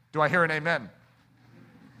 Do I hear an amen?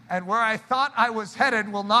 And where I thought I was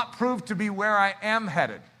headed will not prove to be where I am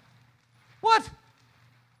headed. What?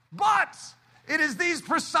 But it is these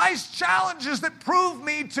precise challenges that prove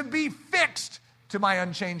me to be fixed to my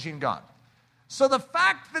unchanging God. So the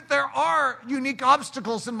fact that there are unique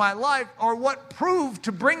obstacles in my life are what prove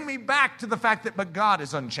to bring me back to the fact that but God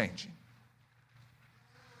is unchanging.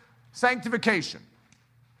 Sanctification.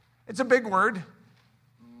 It's a big word,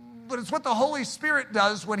 but it's what the Holy Spirit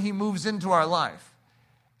does when He moves into our life.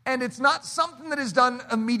 And it's not something that is done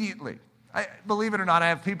immediately. Believe it or not, I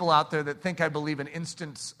have people out there that think I believe in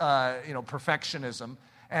instant perfectionism,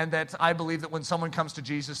 and that I believe that when someone comes to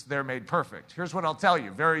Jesus, they're made perfect. Here's what I'll tell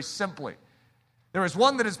you, very simply. There is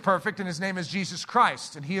one that is perfect, and His name is Jesus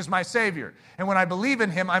Christ, and He is my Savior. And when I believe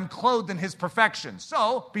in Him, I'm clothed in His perfection.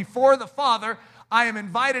 So, before the Father, I am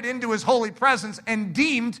invited into His holy presence and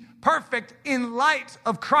deemed perfect in light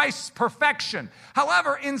of Christ's perfection.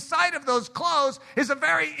 However, inside of those clothes is a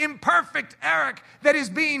very imperfect Eric that is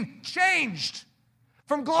being changed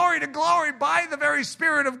from glory to glory by the very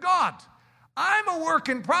Spirit of God. I'm a work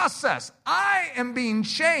in process. I am being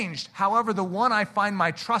changed. However, the one I find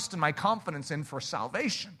my trust and my confidence in for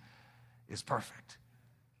salvation is perfect.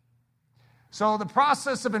 So the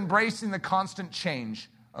process of embracing the constant change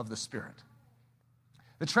of the Spirit.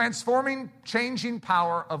 The transforming, changing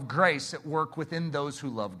power of grace at work within those who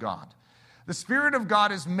love God. The Spirit of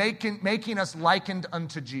God is making us likened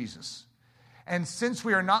unto Jesus. And since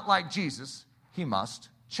we are not like Jesus, He must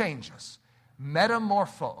change us.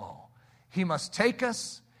 Metamorpho. He must take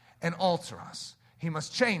us and alter us. He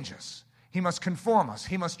must change us. He must conform us.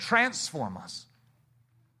 He must transform us.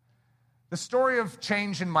 The story of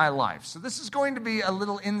change in my life. So this is going to be a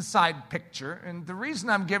little inside picture. And the reason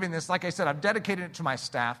I'm giving this, like I said, I've dedicated it to my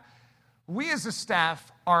staff. We as a staff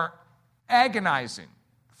are agonizing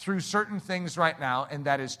through certain things right now, and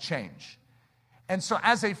that is change. And so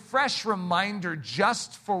as a fresh reminder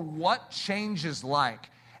just for what change is like,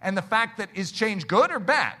 and the fact that is change good or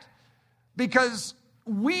bad? Because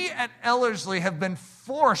we at Ellerslie have been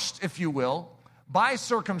forced, if you will, by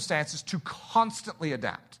circumstances to constantly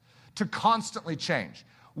adapt, to constantly change.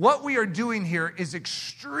 What we are doing here is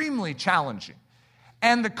extremely challenging.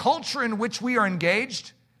 And the culture in which we are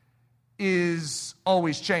engaged is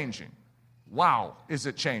always changing. Wow, is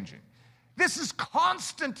it changing? This is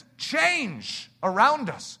constant change around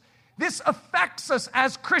us. This affects us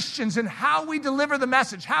as Christians in how we deliver the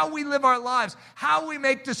message, how we live our lives, how we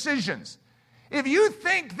make decisions. If you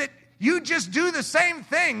think that you just do the same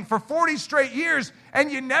thing for 40 straight years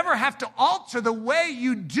and you never have to alter the way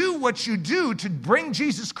you do what you do to bring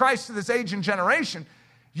Jesus Christ to this age and generation,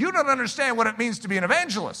 you don't understand what it means to be an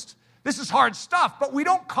evangelist. This is hard stuff, but we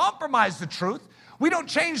don't compromise the truth. We don't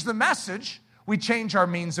change the message. We change our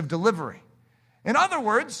means of delivery. In other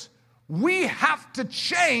words, we have to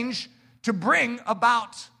change to bring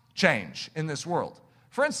about change in this world.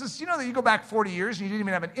 For instance, you know that you go back 40 years and you didn't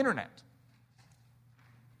even have an internet.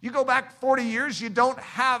 You go back 40 years, you don't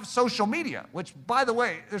have social media, which, by the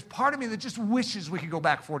way, there's part of me that just wishes we could go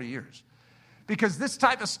back 40 years. Because this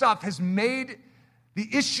type of stuff has made the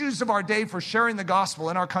issues of our day for sharing the gospel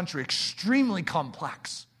in our country extremely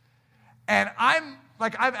complex. And I've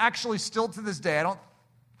actually still to this day,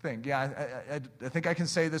 I think I can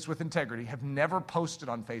say this with integrity, have never posted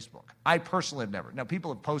on Facebook. I personally have never. Now,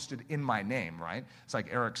 people have posted in my name, right? It's like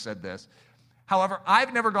Eric said this. However,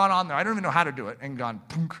 I've never gone on there. I don't even know how to do it and gone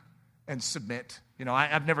punk and submit. You know,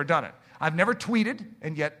 I've never done it. I've never tweeted,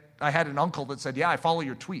 and yet I had an uncle that said, yeah, I follow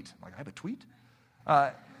your tweet. I'm like, I have a tweet?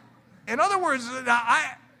 In other words,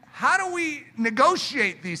 how do we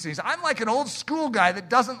negotiate these things? I'm like an old school guy that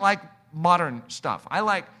doesn't like modern stuff. I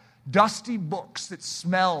like dusty books that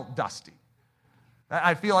smell dusty.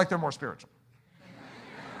 I feel like they're more spiritual.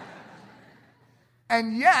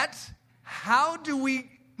 And yet, how do we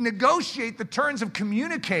negotiate the terms of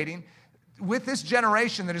communicating with this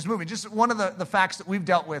generation that is moving? Just one of the facts that we've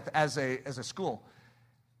dealt with as a school.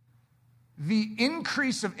 The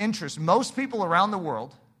increase of interest, most people around the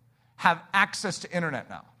world have access to internet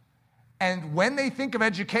now. And when they think of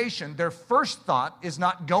education, their first thought is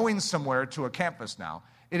not going somewhere to a campus now.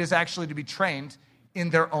 It is actually to be trained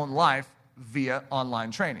in their own life via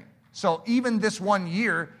online training. So even this 1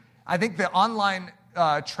 year, I think the online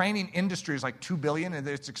training industry is like $2 billion, and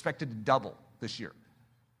it's expected to double this year.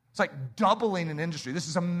 It's like doubling an industry. This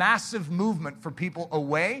is a massive movement for people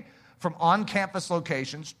away from on-campus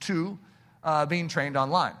locations to being trained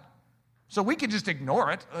online. So we could just ignore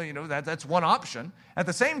it. That's one option. At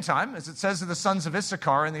the same time, as it says of the sons of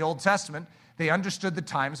Issachar in the Old Testament, they understood the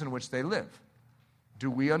times in which they live. Do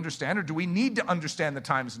we understand, or do we need to understand the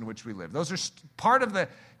times in which we live? Those are part of the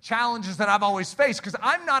challenges that I've always faced, because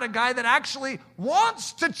I'm not a guy that actually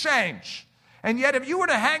wants to change. And yet, if you were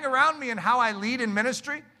to hang around me in how I lead in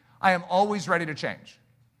ministry, I am always ready to change.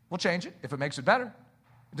 We'll change it if it makes it better.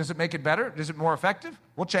 Does it make it better? Is it more effective?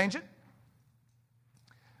 We'll change it.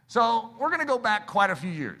 So we're going to go back quite a few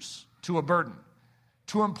years to a burden,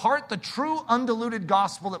 to impart the true undiluted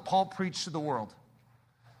gospel that Paul preached to the world,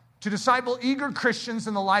 to disciple eager Christians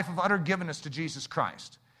in the life of utter givenness to Jesus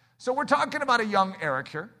Christ. So we're talking about a young Eric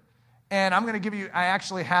here, and I'm going to give you, I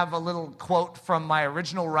actually have a little quote from my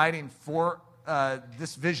original writing for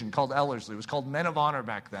this vision called Ellerslie. It was called Men of Honor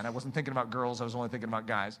back then. I wasn't thinking about girls, I was only thinking about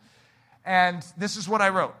guys. And this is what I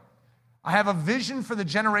wrote. I have a vision for the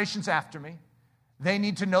generations after me. They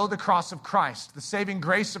need to know the cross of Christ, the saving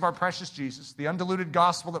grace of our precious Jesus, the undiluted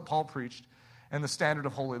gospel that Paul preached, and the standard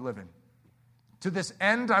of holy living. To this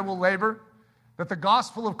end I will labor, that the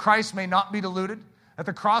gospel of Christ may not be diluted, that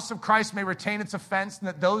the cross of Christ may retain its offense, and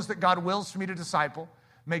that those that God wills for me to disciple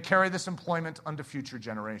may carry this employment unto future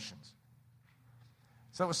generations.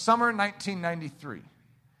 So it was summer 1993.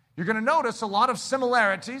 You're going to notice a lot of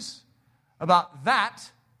similarities about that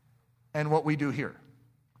and what we do here.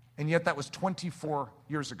 And yet that was 24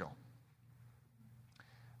 years ago.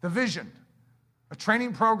 The vision, a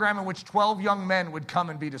training program in which 12 young men would come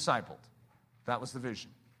and be discipled. That was the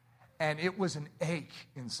vision. And it was an ache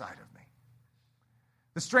inside of me.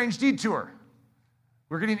 The strange detour.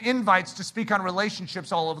 We're getting invites to speak on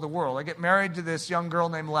relationships all over the world. I get married to this young girl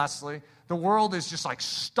named Leslie. The world is just like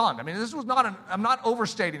stunned. I mean, this was not, I'm not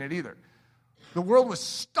overstating it either. The world was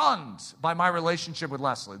stunned by my relationship with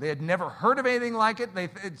Leslie. They had never heard of anything like it.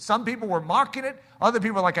 Some people were mocking it. Other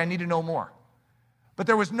people were like, I need to know more. But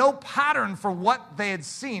there was no pattern for what they had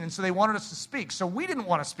seen, and so they wanted us to speak. So we didn't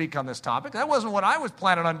want to speak on this topic. That wasn't what I was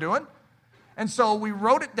planning on doing. And so we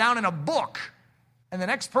wrote it down in a book. And the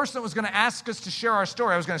next person that was going to ask us to share our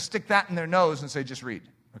story, I was going to stick that in their nose and say, just read,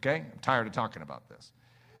 okay? I'm tired of talking about this.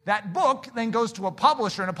 That book then goes to a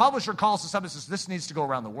publisher, and a publisher calls us up and says, this needs to go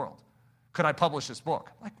around the world. Could I publish this book?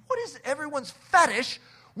 I'm like, what is everyone's fetish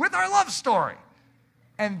with our love story?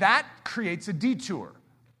 And that creates a detour.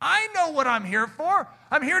 I know what I'm here for.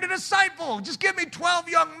 I'm here to disciple. Just give me 12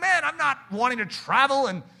 young men. I'm not wanting to travel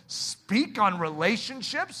and speak on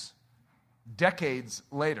relationships. Decades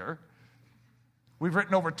later, we've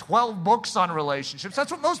written over 12 books on relationships. That's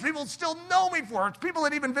what most people still know me for. It's people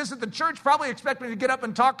that even visit the church probably expect me to get up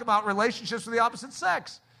and talk about relationships with the opposite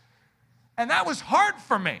sex. And that was hard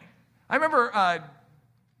for me. I remember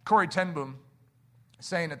Corrie ten Boom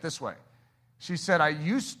saying it this way. She said, I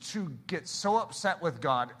used to get so upset with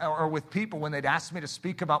God or with people when they'd ask me to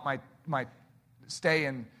speak about my stay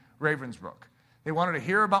in Ravensbrück. They wanted to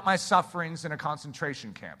hear about my sufferings in a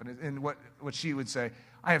concentration camp. And what she would say,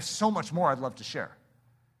 I have so much more I'd love to share.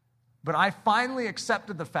 But I finally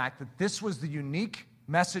accepted the fact that this was the unique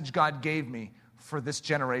message God gave me for this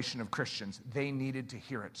generation of Christians. They needed to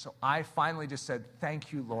hear it. So I finally just said,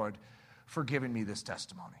 thank you, Lord, for giving me this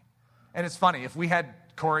testimony. And it's funny, if we had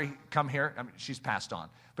Corrie come here, I mean, she's passed on.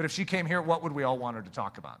 But if she came here, what would we all want her to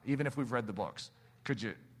talk about? Even if we've read the books. Could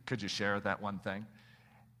you share that one thing?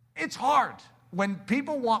 It's hard. When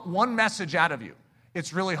people want one message out of you,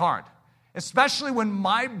 it's really hard. Especially when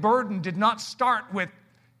my burden did not start with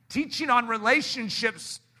teaching on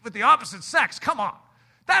relationships with the opposite sex. Come on.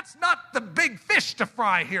 That's not the big fish to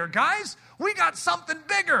fry here, guys. We got something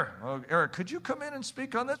bigger. Oh, Eric, could you come in and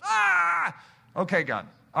speak on this? Okay, God.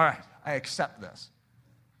 All right, I accept this.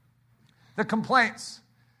 The complaints.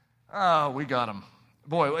 Oh, we got them.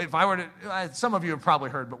 Boy, if I were to, some of you have probably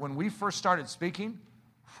heard, but when we first started speaking,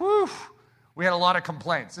 we had a lot of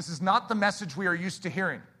complaints. This is not the message we are used to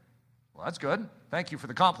hearing. Well, that's good. Thank you for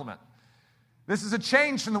the compliment. This is a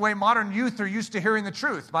change from the way modern youth are used to hearing the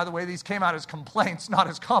truth. By the way, these came out as complaints, not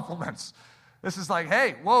as compliments. This is like,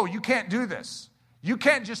 hey, whoa, you can't do this. You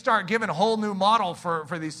can't just start giving a whole new model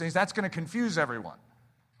for these things. That's going to confuse everyone.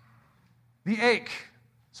 The ache.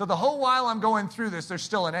 So the whole while I'm going through this, there's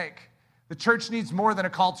still an ache. The church needs more than a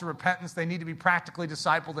call to repentance. They need to be practically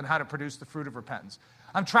discipled in how to produce the fruit of repentance.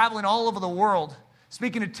 I'm traveling all over the world,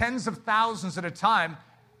 speaking to tens of thousands at a time,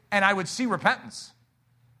 and I would see repentance.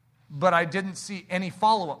 But I didn't see any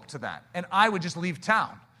follow-up to that. And I would just leave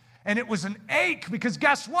town. And it was an ache because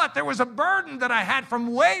guess what? There was a burden that I had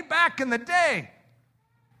from way back in the day.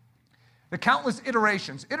 The countless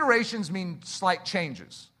iterations. Iterations mean slight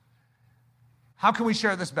changes. How can we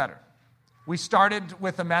share this better? We started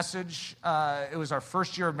with a message. It was our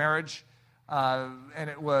first year of marriage. And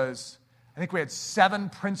it was, I think we had 7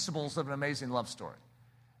 principles of an amazing love story.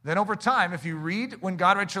 Then over time, if you read When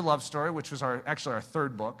God Writes Your Love Story, which was actually our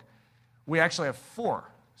 3rd book, we actually have 4.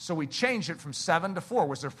 So we changed it from 7 to 4.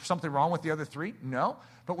 Was there something wrong with the other 3? No.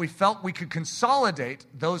 But we felt we could consolidate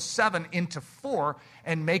those 7 into 4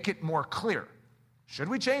 and make it more clear. Should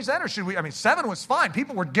we change that or should we? 7 was fine.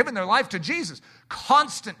 People were giving their life to Jesus.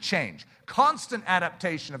 Constant change, constant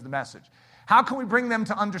adaptation of the message. How can we bring them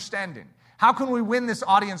to understanding? How can we win this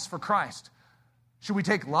audience for Christ? Should we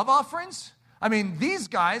take love offerings? These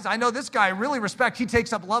guys, I know this guy I really respect. He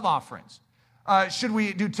takes up love offerings. Should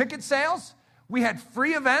we do ticket sales? We had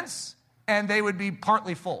free events, and they would be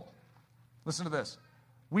partly full. Listen to this.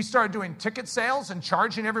 We started doing ticket sales and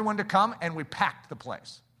charging everyone to come, and we packed the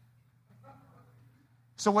place.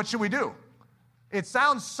 So what should we do? It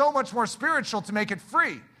sounds so much more spiritual to make it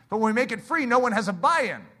free, but when we make it free, no one has a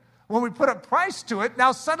buy-in. When we put a price to it,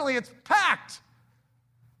 now suddenly it's packed.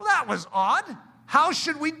 Well, that was odd. How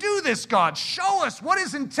should we do this, God? Show us. What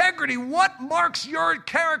is integrity? What marks your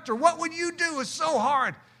character? What would you do? It's so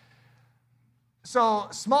hard. So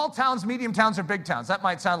small towns, medium towns, or big towns. That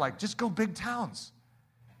might sound like, just go big towns.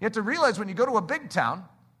 You have to realize when you go to a big town,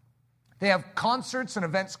 They have concerts and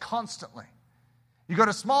events constantly. You go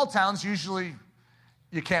to small towns, usually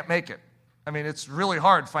you can't make it. I mean, it's really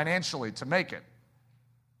hard financially to make it.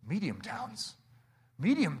 Medium towns.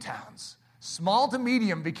 Small to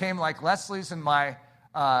medium became like Leslie's and my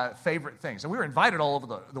favorite things. And we were invited all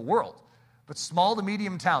over the world. But small to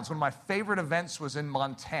medium towns. One of my favorite events was in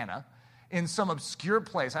Montana, in some obscure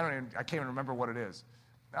place. I can't even remember what it is.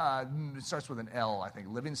 It starts with an L, I think.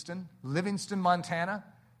 Livingston, Montana.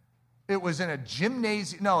 It was in a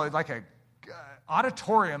gymnasium, like a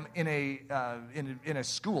auditorium in a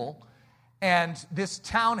school. And this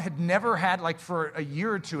town had never had, like for a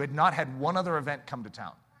year or two, had not had one other event come to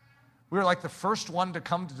town. We were like the first one to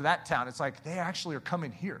come to that town. It's like, they actually are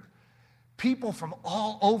coming here. People from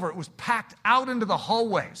all over. It was packed out into the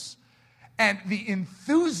hallways. And the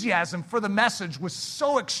enthusiasm for the message was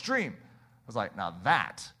so extreme. I was like, now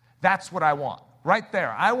that's what I want. Right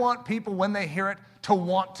there. I want people, when they hear it, to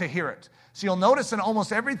want to hear it. So you'll notice in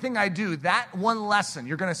almost everything I do, that one lesson,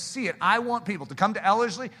 you're going to see it. I want people to come to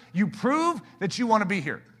Ellerslie. You prove that you want to be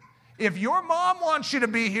here. If your mom wants you to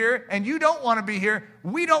be here and you don't want to be here,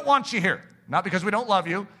 we don't want you here. Not because we don't love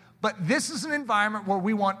you, but this is an environment where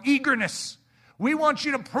we want eagerness. We want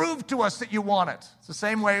you to prove to us that you want it. It's the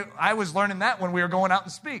same way I was learning that when we were going out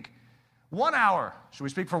and speak. 1 hour. Should we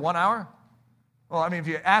speak for 1 hour? Well, I mean, if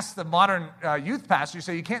you ask the modern youth pastor, you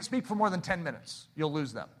say you can't speak for more than 10 minutes. You'll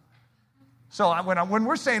lose them. So when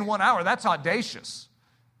we're saying 1 hour, that's audacious.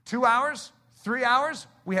 2 hours, 3 hours,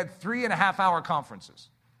 we had 3.5-hour conferences.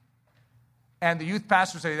 And the youth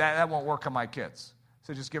pastor said, that won't work on my kids.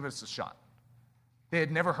 So just give us a shot. They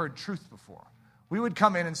had never heard truth before. We would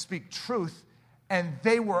come in and speak truth, and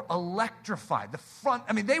they were electrified.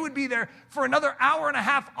 They would be there for another hour and a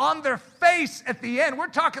half on their face at the end. We're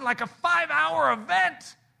talking like a 5-hour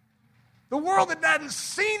event. The world hadn't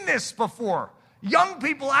seen this before. Young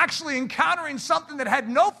people actually encountering something that had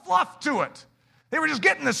no fluff to it. They were just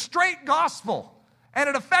getting the straight gospel. And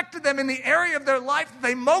it affected them in the area of their life that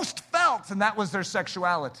they most felt, and that was their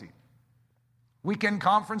sexuality. Weekend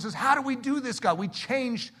conferences, how do we do this, God? We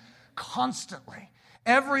changed constantly.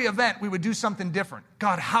 Every event, we would do something different.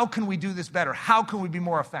 God, how can we do this better? How can we be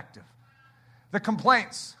more effective? The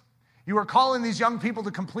complaints. You are calling these young people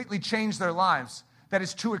to completely change their lives. That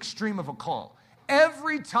is too extreme of a call.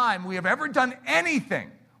 Every time we have ever done anything,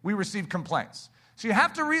 we receive complaints. So you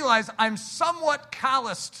have to realize I'm somewhat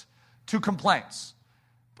calloused to complaints.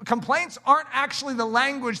 Complaints aren't actually the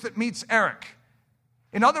language that meets Eric.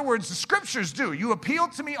 In other words, the scriptures do. You appeal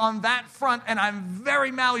to me on that front, and I'm very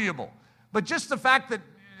malleable. But just the fact that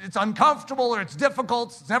it's uncomfortable or it's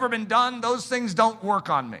difficult, it's never been done, those things don't work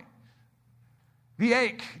on me. The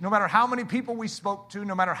ache, no matter how many people we spoke to,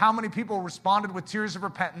 no matter how many people responded with tears of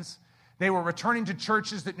repentance, they were returning to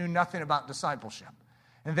churches that knew nothing about discipleship.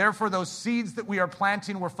 And therefore, those seeds that we are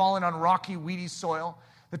planting were falling on rocky, weedy soil.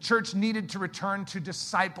 The church needed to return to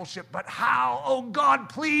discipleship. But how? Oh, God,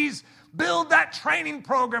 please build that training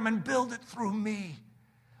program and build it through me.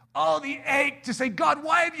 Oh, the ache to say, God,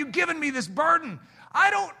 why have you given me this burden?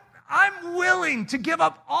 I'm willing to give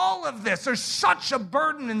up all of this. There's such a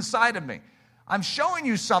burden inside of me. I'm showing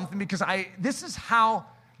you something because this is how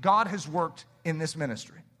God has worked in this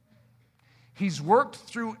ministry. He's worked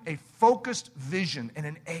through a focused vision and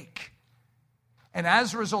an ache. And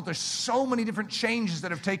as a result, there's so many different changes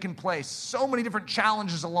that have taken place, so many different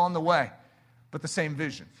challenges along the way, but the same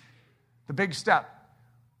vision. The big step.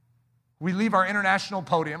 We leave our international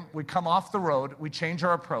podium, we come off the road, we change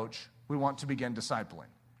our approach, we want to begin discipling.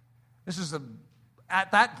 This is,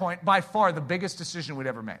 at that point, by far the biggest decision we'd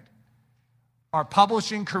ever made. Our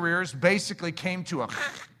publishing careers basically came to a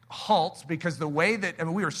halt because the way that,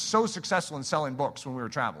 we were so successful in selling books when we were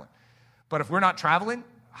traveling. But if we're not traveling,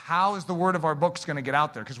 how is the word of our books going to get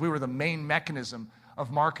out there? Because we were the main mechanism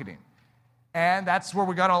of marketing. And that's where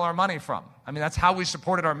we got all our money from. That's how we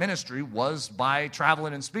supported our ministry, was by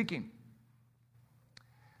traveling and speaking.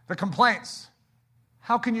 The complaints.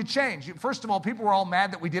 How can you change? First of all, people were all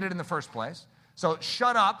mad that we did it in the first place. So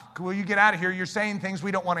shut up. Will you get out of here? You're saying things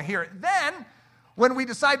we don't want to hear. Then, when we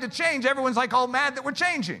decide to change, everyone's like all mad that we're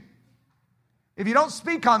changing. If you don't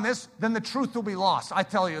speak on this, then the truth will be lost. I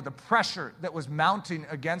tell you, the pressure that was mounting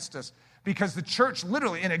against us, because the church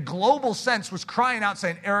literally, in a global sense, was crying out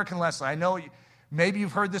saying, Eric and Leslie, I know maybe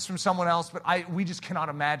you've heard this from someone else, but we just cannot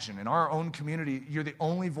imagine. In our own community, you're the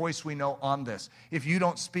only voice we know on this. If you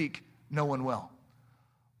don't speak, no one will.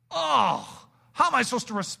 Oh, how am I supposed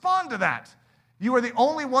to respond to that? You are the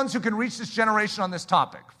only ones who can reach this generation on this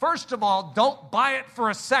topic. First of all, don't buy it for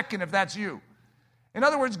a second if that's you. In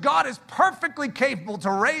other words, God is perfectly capable to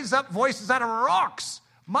raise up voices out of rocks,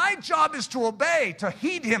 My job is to obey, to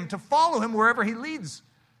heed him, to follow him wherever he leads.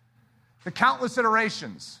 The countless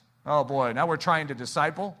iterations. Oh boy, now we're trying to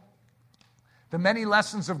disciple. The many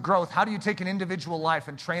lessons of growth. How do you take an individual life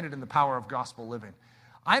and train it in the power of gospel living?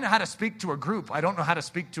 I know how to speak to a group. I don't know how to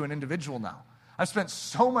speak to an individual now. I've spent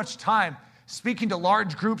so much time speaking to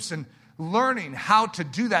large groups and learning how to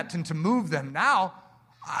do that and to move them. Now,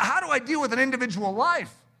 how do I deal with an individual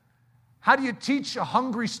life? How do you teach a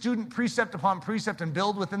hungry student precept upon precept and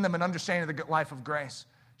build within them an understanding of the life of grace?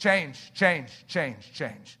 Change, change, change,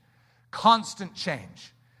 change. Constant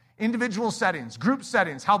change. Individual settings, group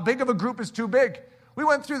settings. How big of a group is too big? We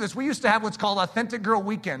went through this. We used to have what's called Authentic Girl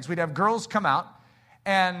Weekends. We'd have girls come out,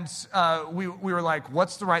 and we were like,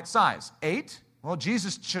 what's the right size? 8? Well,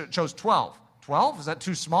 Jesus chose 12. 12? Is that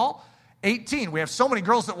too small? 18. We have so many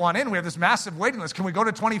girls that want in. We have this massive waiting list. Can we go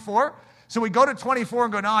to 24? So we go to 24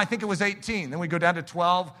 and go, no, I think it was 18. Then we go down to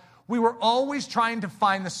 12. We were always trying to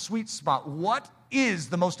find the sweet spot. What is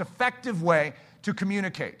the most effective way to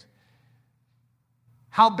communicate?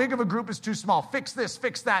 How big of a group is too small? Fix this,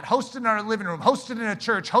 fix that. Host it in our living room. Host it in a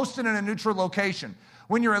church. Host it in a neutral location.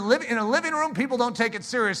 When you're in a living room, people don't take it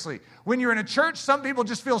seriously. When you're in a church, some people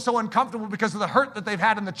just feel so uncomfortable because of the hurt that they've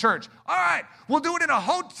had in the church. All right, we'll do it in a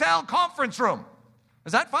hotel conference room.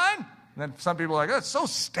 Is that fine? And then some people are like, oh, it's so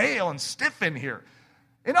stale and stiff in here.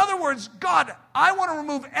 In other words, God, I want to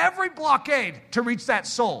remove every blockade to reach that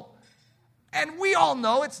soul. And we all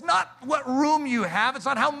know it's not what room you have. It's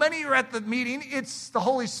not how many are at the meeting. It's the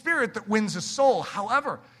Holy Spirit that wins a soul.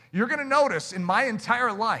 However, you're going to notice in my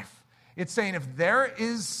entire life, it's saying if there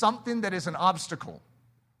is something that is an obstacle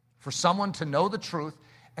for someone to know the truth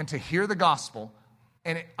and to hear the gospel,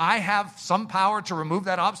 and I have some power to remove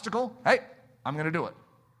that obstacle, hey, I'm going to do it.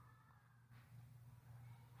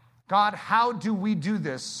 God, how do we do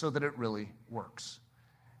this so that it really works?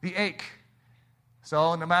 The ache.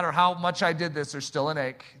 So no matter how much I did this, there's still an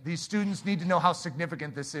ache. These students need to know how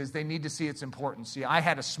significant this is. They need to see its importance. See, I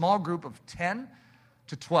had a small group of 10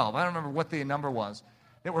 to 12. I don't remember what the number was,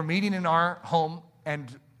 that were meeting in our home,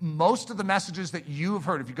 and most of the messages that you have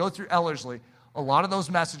heard, if you go through Ellerslie, a lot of those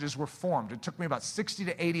messages were formed. It took me about 60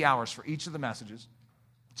 to 80 hours for each of the messages.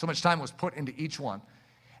 So much time was put into each one.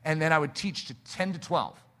 And then I would teach to 10 to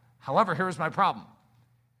 12. However, here was my problem.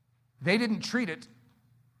 They didn't treat it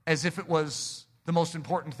as if it was the most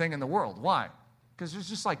important thing in the world. Why? Because there's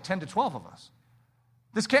just like 10 to 12 of us.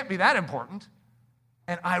 This can't be that important.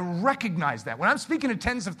 And I recognize that. When I'm speaking to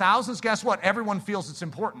tens of thousands, guess what? Everyone feels it's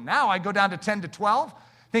important. Now I go down to 10 to 12,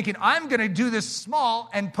 thinking I'm going to do this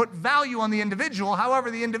small and put value on the individual.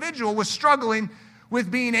 However, the individual was struggling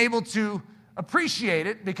with being able to appreciate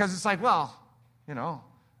it because it's like, well, you know,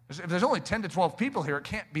 if there's only 10 to 12 people here, it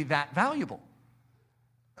can't be that valuable.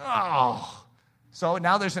 Oh, so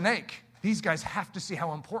now there's an ache. These guys have to see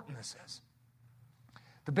how important this is.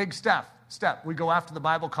 The big step, we go after the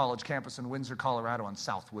Bible College campus in Windsor, Colorado on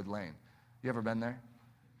Southwood Lane. You ever been there?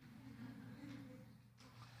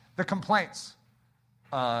 The complaints.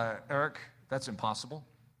 Eric, that's impossible.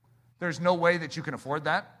 There's no way that you can afford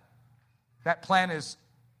that. That plan is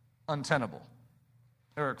untenable.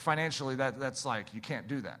 Eric, financially, that's like, you can't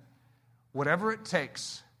do that. Whatever it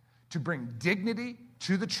takes to bring dignity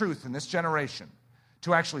to the truth in this generation,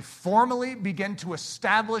 to actually formally begin to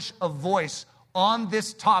establish a voice on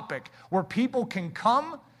this topic where people can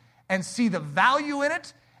come and see the value in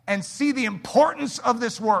it and see the importance of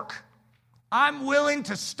this work. I'm willing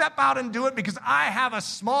to step out and do it because I have a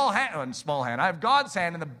small hand. I have God's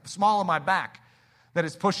hand in the small of my back that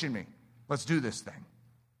is pushing me. Let's do this thing.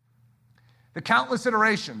 The countless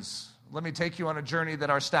iterations. Let me take you on a journey that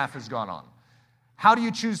our staff has gone on. How do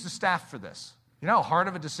you choose the staff for this? You know how hard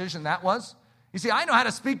of a decision that was? You see, I know how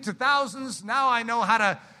to speak to thousands. Now I know how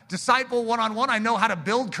to disciple one-on-one. I know how to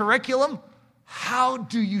build curriculum. How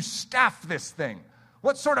do you staff this thing?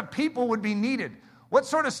 What sort of people would be needed? What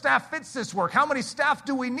sort of staff fits this work? How many staff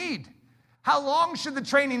do we need? How long should the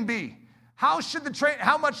training be? How much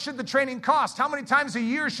should the training cost? How many times a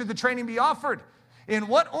year should the training be offered? In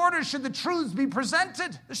what order should the truths be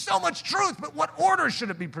presented? There's so much truth, but what order should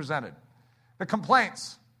it be presented? The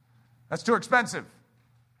complaints. That's too expensive.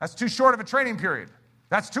 That's too short of a training period.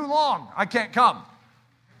 That's too long. I can't come.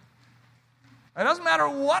 It doesn't matter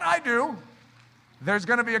what I do, there's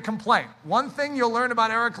going to be a complaint. One thing you'll learn about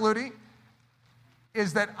Eric Ludy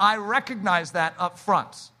is that I recognize that up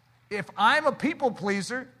front. If I'm a people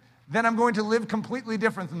pleaser, then I'm going to live completely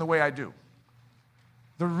different than the way I do.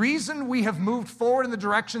 The reason we have moved forward in the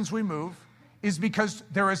directions we move is because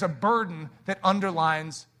there is a burden that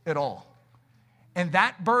underlines it all. And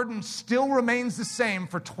that burden still remains the same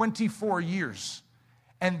for 24 years.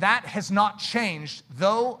 And that has not changed,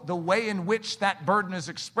 though the way in which that burden is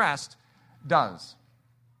expressed does.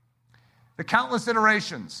 The countless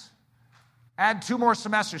iterations. Add 2 more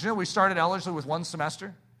semesters. You know, we started Ellerslie with 1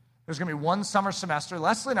 semester. There's going to be 1 summer semester.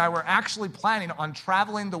 Leslie and I were actually planning on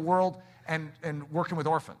traveling the world and working with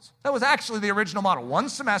orphans. That was actually the original model. 1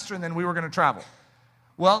 semester, and then we were going to travel.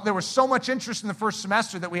 Well, there was so much interest in the first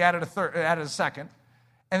semester that we added a second.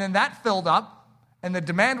 And then that filled up, and the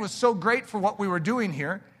demand was so great for what we were doing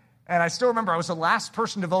here. And I still remember I was the last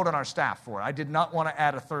person to vote on our staff for it. I did not want to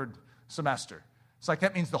add a 3rd semester. It's like,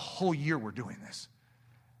 that means the whole year we're doing this.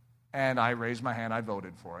 And I raised my hand. I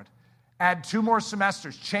voted for it. Add 2 more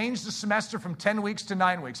semesters. Change the semester from 10 weeks to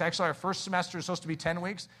 9 weeks. Actually, our first semester is supposed to be 10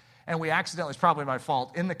 weeks. And we accidentally, it's probably my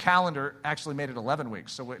fault, in the calendar actually made it 11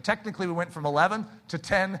 weeks. So technically we went from 11 to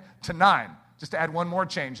 10 to 9, just to add 1 more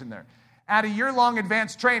change in there. Add a year-long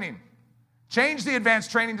advanced training. Change the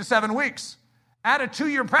advanced training to 7 weeks. Add a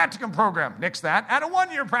 2-year practicum program. Nix that. Add a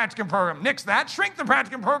 1-year practicum program. Nix that. Shrink the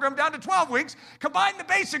practicum program down to 12 weeks. Combine the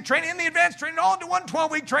basic training and the advanced training all into 1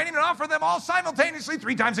 12-week training and offer them all simultaneously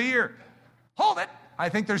 3 times a year. Hold it. I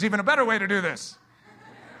think there's even a better way to do this.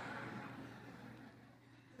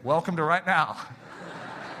 Welcome to right now.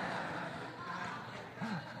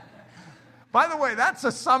 By the way, that's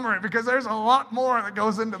a summary because there's a lot more that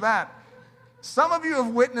goes into that. Some of you have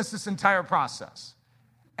witnessed this entire process.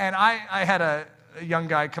 And I had a young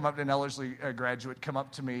guy come up, an Ellerslie graduate, come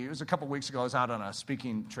up to me. It was a couple weeks ago. I was out on a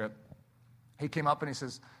speaking trip. He came up and he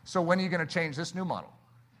says, "So when are you going to change this new model?"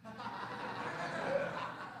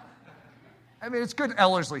 I mean, it's good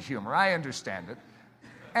Ellerslie humor. I understand it.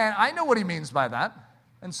 And I know what he means by that.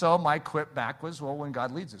 And so my quip back was, well, when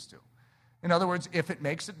God leads us to. In other words, if it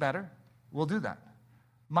makes it better, we'll do that.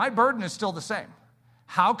 My burden is still the same.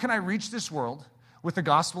 How can I reach this world with the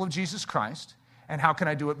gospel of Jesus Christ, and how can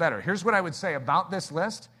I do it better? Here's what I would say about this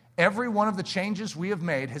list. Every one of the changes we have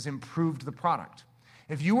made has improved the product.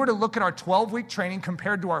 If you were to look at our 12-week training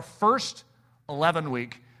compared to our first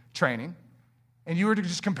 11-week training, and you were to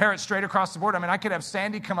just compare it straight across the board, I mean, I could have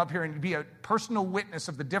Sandy come up here and be a personal witness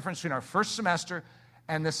of the difference between our first semester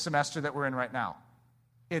and this semester that we're in right now.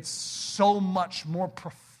 It's so much more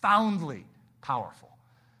profoundly powerful,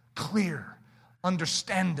 clear,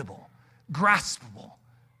 understandable, graspable.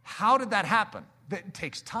 How did that happen? It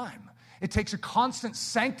takes time. It takes a constant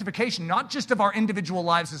sanctification, not just of our individual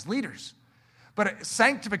lives as leaders, but a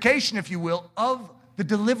sanctification, if you will, of the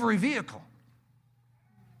delivery vehicle.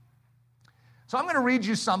 So I'm going to read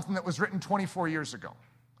you something that was written 24 years ago.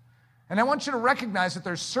 And I want you to recognize that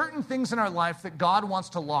there's certain things in our life that God wants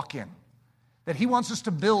to lock in, that He wants us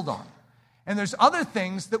to build on. And there's other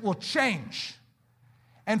things that will change.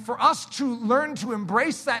 And for us to learn to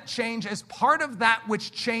embrace that change as part of that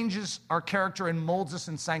which changes our character and molds us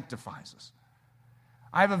and sanctifies us.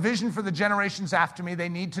 I have a vision for the generations after me. They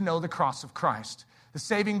need to know the cross of Christ, the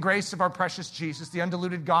saving grace of our precious Jesus, the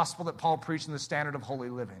undiluted gospel that Paul preached, and the standard of holy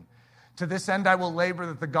living. To this end I will labor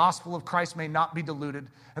that the gospel of Christ may not be diluted,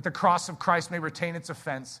 that the cross of Christ may retain its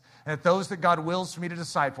offense, and that those that God wills for me to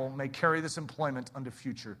disciple may carry this employment unto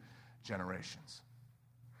future generations.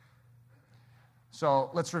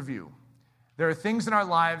 So let's review. There are things in our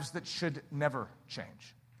lives that should never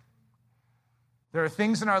change. There are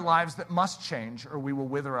things in our lives that must change or we will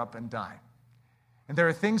wither up and die. And there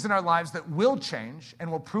are things in our lives that will change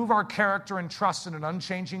and will prove our character and trust in an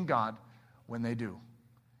unchanging God when they do.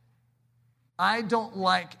 I don't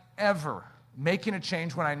like ever making a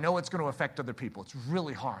change when I know it's going to affect other people. It's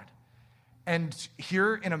really hard. And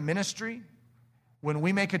here in a ministry, when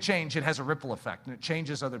we make a change, it has a ripple effect and it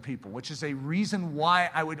changes other people, which is a reason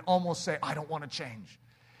why I would almost say, I don't want to change.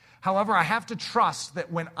 However, I have to trust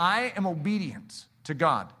that when I am obedient to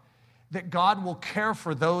God, that God will care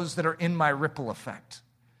for those that are in my ripple effect.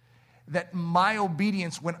 That my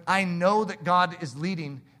obedience, when I know that God is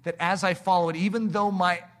leading, that as I follow it, even though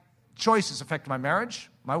my choices affect my marriage,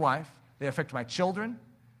 my wife, they affect my children,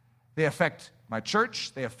 they affect my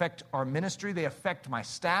church, they affect our ministry, they affect my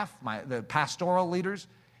staff, the pastoral leaders.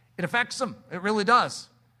 It affects them. It really does.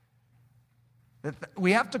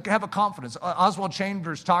 We have to have a confidence. Oswald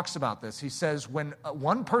Chambers talks about this. He says when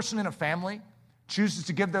one person in a family chooses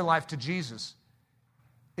to give their life to Jesus,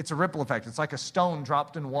 it's a ripple effect. It's like a stone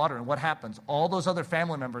dropped in water, and what happens? All those other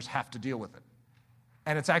family members have to deal with it.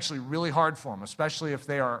 And it's actually really hard for them, especially if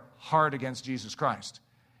they are hard against Jesus Christ.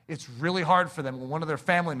 It's really hard for them when one of their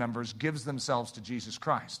family members gives themselves to Jesus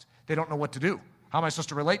Christ. They don't know what to do. How am I supposed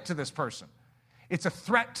to relate to this person? It's a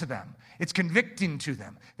threat to them. It's convicting to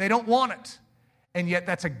them. They don't want it. And yet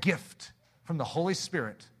that's a gift from the Holy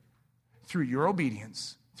Spirit through your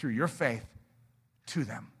obedience, through your faith to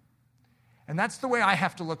them. And that's the way I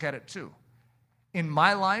have to look at it too. In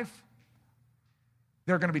my life,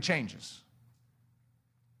 there are going to be changes.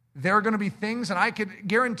 There are going to be things, and I could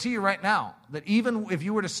guarantee you right now that even if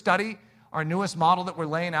you were to study our newest model that we're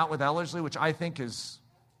laying out with Ellerslie, which I think is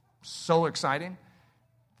so exciting,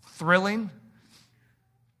 thrilling,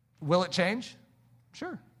 will it change?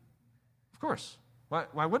 Sure, of course.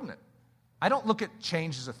 Why wouldn't it? I don't look at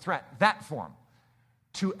change as a threat, that form,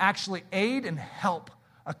 to actually aid and help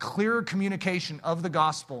a clearer communication of the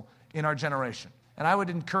gospel in our generation. And I would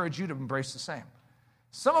encourage you to embrace the same.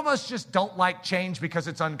 Some of us just don't like change because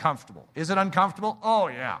it's uncomfortable. Is it uncomfortable? Oh,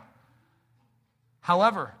 yeah.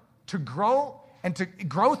 However, to grow and to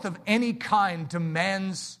growth of any kind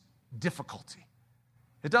demands difficulty.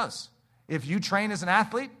 It does. If you train as an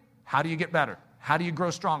athlete, how do you get better? How do you grow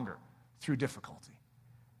stronger? Through difficulty.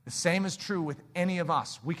 The same is true with any of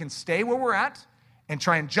us. We can stay where we're at and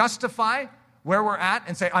try and justify where we're at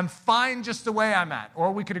and say, I'm fine just the way I'm at.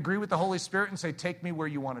 Or we could agree with the Holy Spirit and say, take me where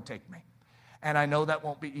you want to take me. And I know that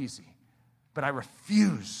won't be easy, but I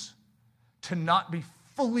refuse to not be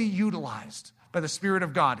fully utilized by the Spirit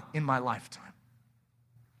of God in my lifetime.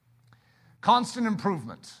 Constant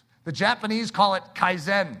improvement. The Japanese call it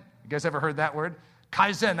kaizen. You guys ever heard that word?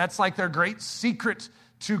 Kaizen, that's like their great secret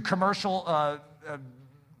to commercial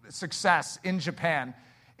success in Japan,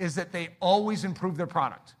 is that they always improve their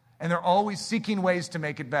product, and they're always seeking ways to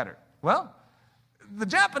make it better. Well, the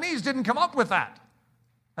Japanese didn't come up with that.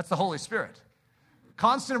 That's the Holy Spirit.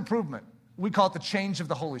 Constant improvement, we call it the change of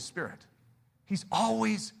the Holy Spirit. He's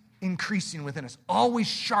always increasing within us, always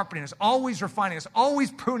sharpening us, always refining us,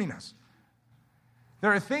 always pruning us.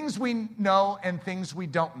 There are things we know and things we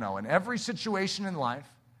don't know in every situation in life.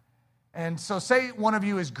 And so say one of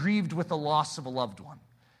you is grieved with the loss of a loved one.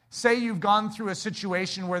 Say you've gone through a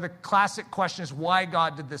situation where the classic question is, why,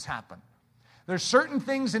 God, did this happen? There's certain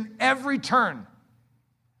things in every turn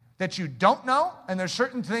that you don't know, and there's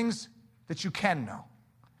certain things that you can know.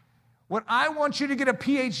 What I want you to get a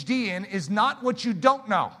PhD in is not what you don't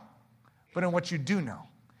know, but in what you do know.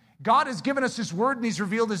 God has given us His Word, and He's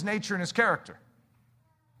revealed His nature and His character.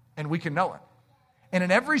 And we can know it. And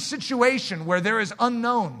in every situation where there is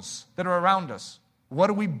unknowns that are around us, what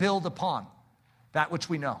do we build upon? That which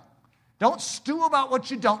we know. Don't stew about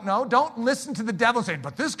what you don't know. Don't listen to the devil saying,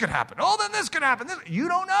 but this could happen. Oh, then this could happen. You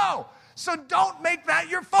don't know. So don't make that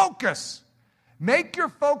your focus. Make your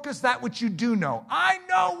focus that which you do know. I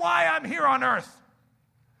know why I'm here on earth.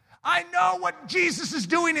 I know what Jesus is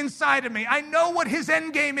doing inside of me. I know what His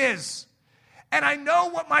end game is. And I know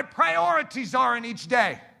what my priorities are in each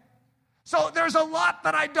day. So there's a lot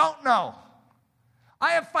that I don't know.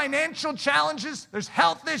 I have financial challenges. There's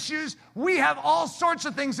health issues. We have all sorts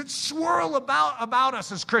of things that swirl about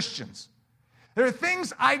us as Christians. There are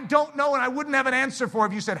things I don't know and I wouldn't have an answer for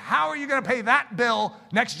if you said, how are you going to pay that bill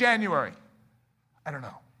next January? I don't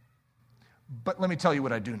know. But let me tell you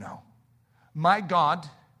what I do know. My God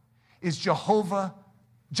is Jehovah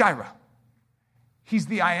Jireh. He's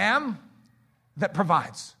the I am that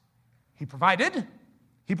provides. He provided,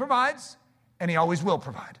 He provides, and He always will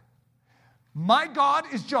provide. My God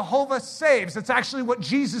is Jehovah saves. That's actually what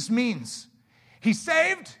Jesus means. He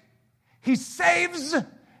saved, He saves,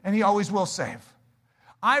 and He always will save.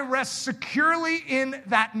 I rest securely in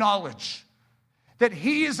that knowledge that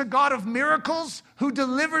He is a God of miracles who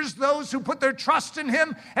delivers those who put their trust in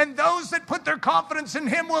Him, and those that put their confidence in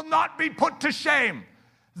Him will not be put to shame.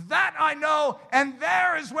 That I know, and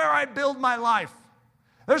there is where I build my life.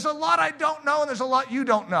 There's a lot I don't know, and there's a lot you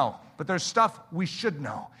don't know, but there's stuff we should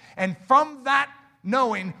know. And from that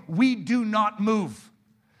knowing, we do not move.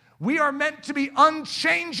 We are meant to be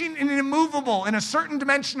unchanging and immovable in a certain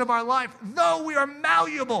dimension of our life, though we are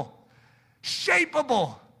malleable,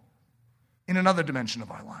 shapeable in another dimension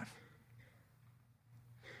of our life.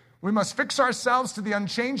 We must fix ourselves to the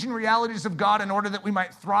unchanging realities of God in order that we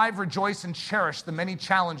might thrive, rejoice, and cherish the many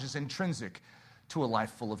challenges intrinsic to a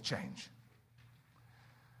life full of change.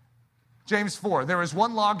 James 4, there is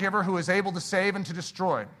one lawgiver who is able to save and to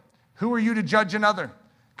destroy. Who are you to judge another?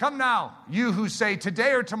 Come now, you who say,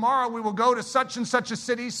 today or tomorrow we will go to such and such a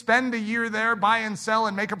city, spend a year there, buy and sell,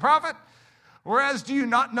 and make a profit. Whereas do you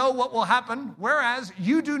not know what will happen? Whereas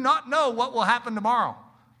you do not know what will happen tomorrow.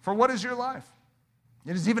 For what is your life?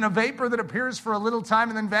 It is even a vapor that appears for a little time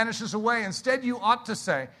and then vanishes away. Instead, you ought to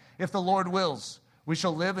say, if the Lord wills, we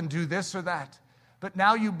shall live and do this or that. But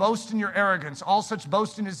now you boast in your arrogance. All such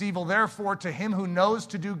boasting is evil. Therefore, to him who knows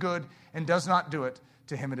to do good and does not do it,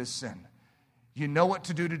 to him it is sin. You know what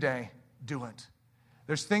to do today, do it.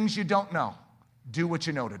 There's things you don't know. Do what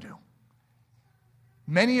you know to do.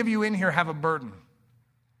 Many of you in here have a burden.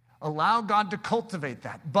 Allow God to cultivate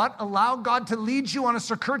that, but allow God to lead you on a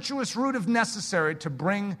circuitous route if necessary to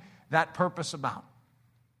bring that purpose about.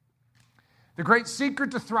 The great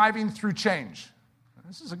secret to thriving through change.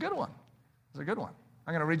 This is a good one. This is a good one.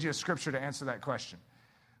 I'm going to read you a scripture to answer that question.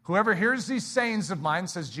 Whoever hears these sayings of mine,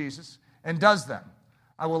 says Jesus, and does them,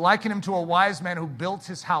 I will liken him to a wise man who built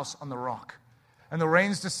his house on the rock. And the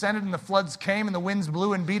rains descended and the floods came and the winds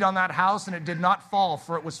blew and beat on that house, and it did not fall,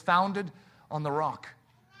 for it was founded on the rock.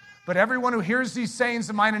 But everyone who hears these sayings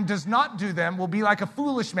of mine and does not do them will be like a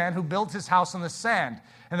foolish man who built his house on the sand.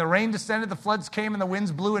 And the rain descended, the floods came, and the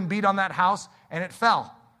winds blew and beat on that house, and it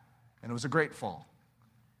fell. And it was a great fall.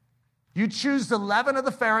 You choose the leaven of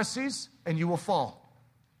the Pharisees, and you will fall.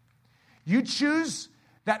 You choose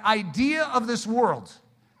that idea of this world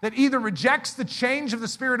that either rejects the change of the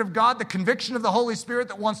Spirit of God, the conviction of the Holy Spirit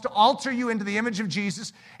that wants to alter you into the image of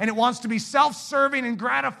Jesus, and it wants to be self-serving and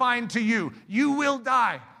gratifying to you. You will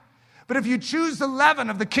die. But if you choose the leaven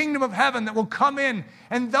of the kingdom of heaven that will come in,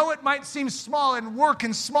 and though it might seem small and work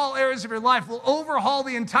in small areas of your life, will overhaul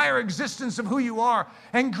the entire existence of who you are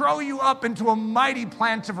and grow you up into a mighty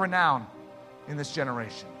plant of renown in this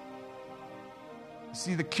generation. You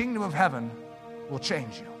see, the kingdom of heaven will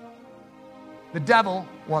change you. The devil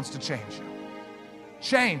wants to change you.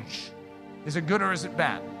 Change. Is it good or is it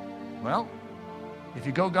bad? Well, if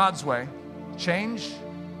you go God's way, change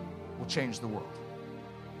will change the world.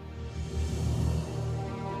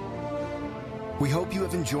 We hope you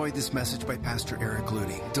have enjoyed this message by Pastor Eric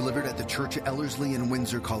Ludy, delivered at the Church at Ellerslie in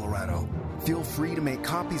Windsor, Colorado. Feel free to make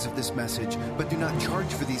copies of this message, but do not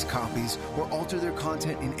charge for these copies or alter their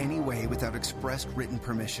content in any way without expressed written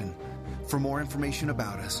permission. For more information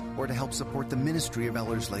about us or to help support the ministry of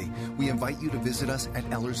Ellerslie, we invite you to visit us at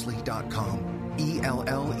ellerslie.com,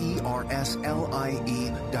 ELLERSLIE.com.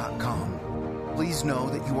 Please know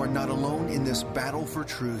that you are not alone in this battle for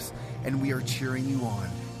truth, and we are cheering you on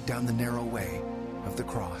down the narrow way of the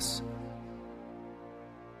cross.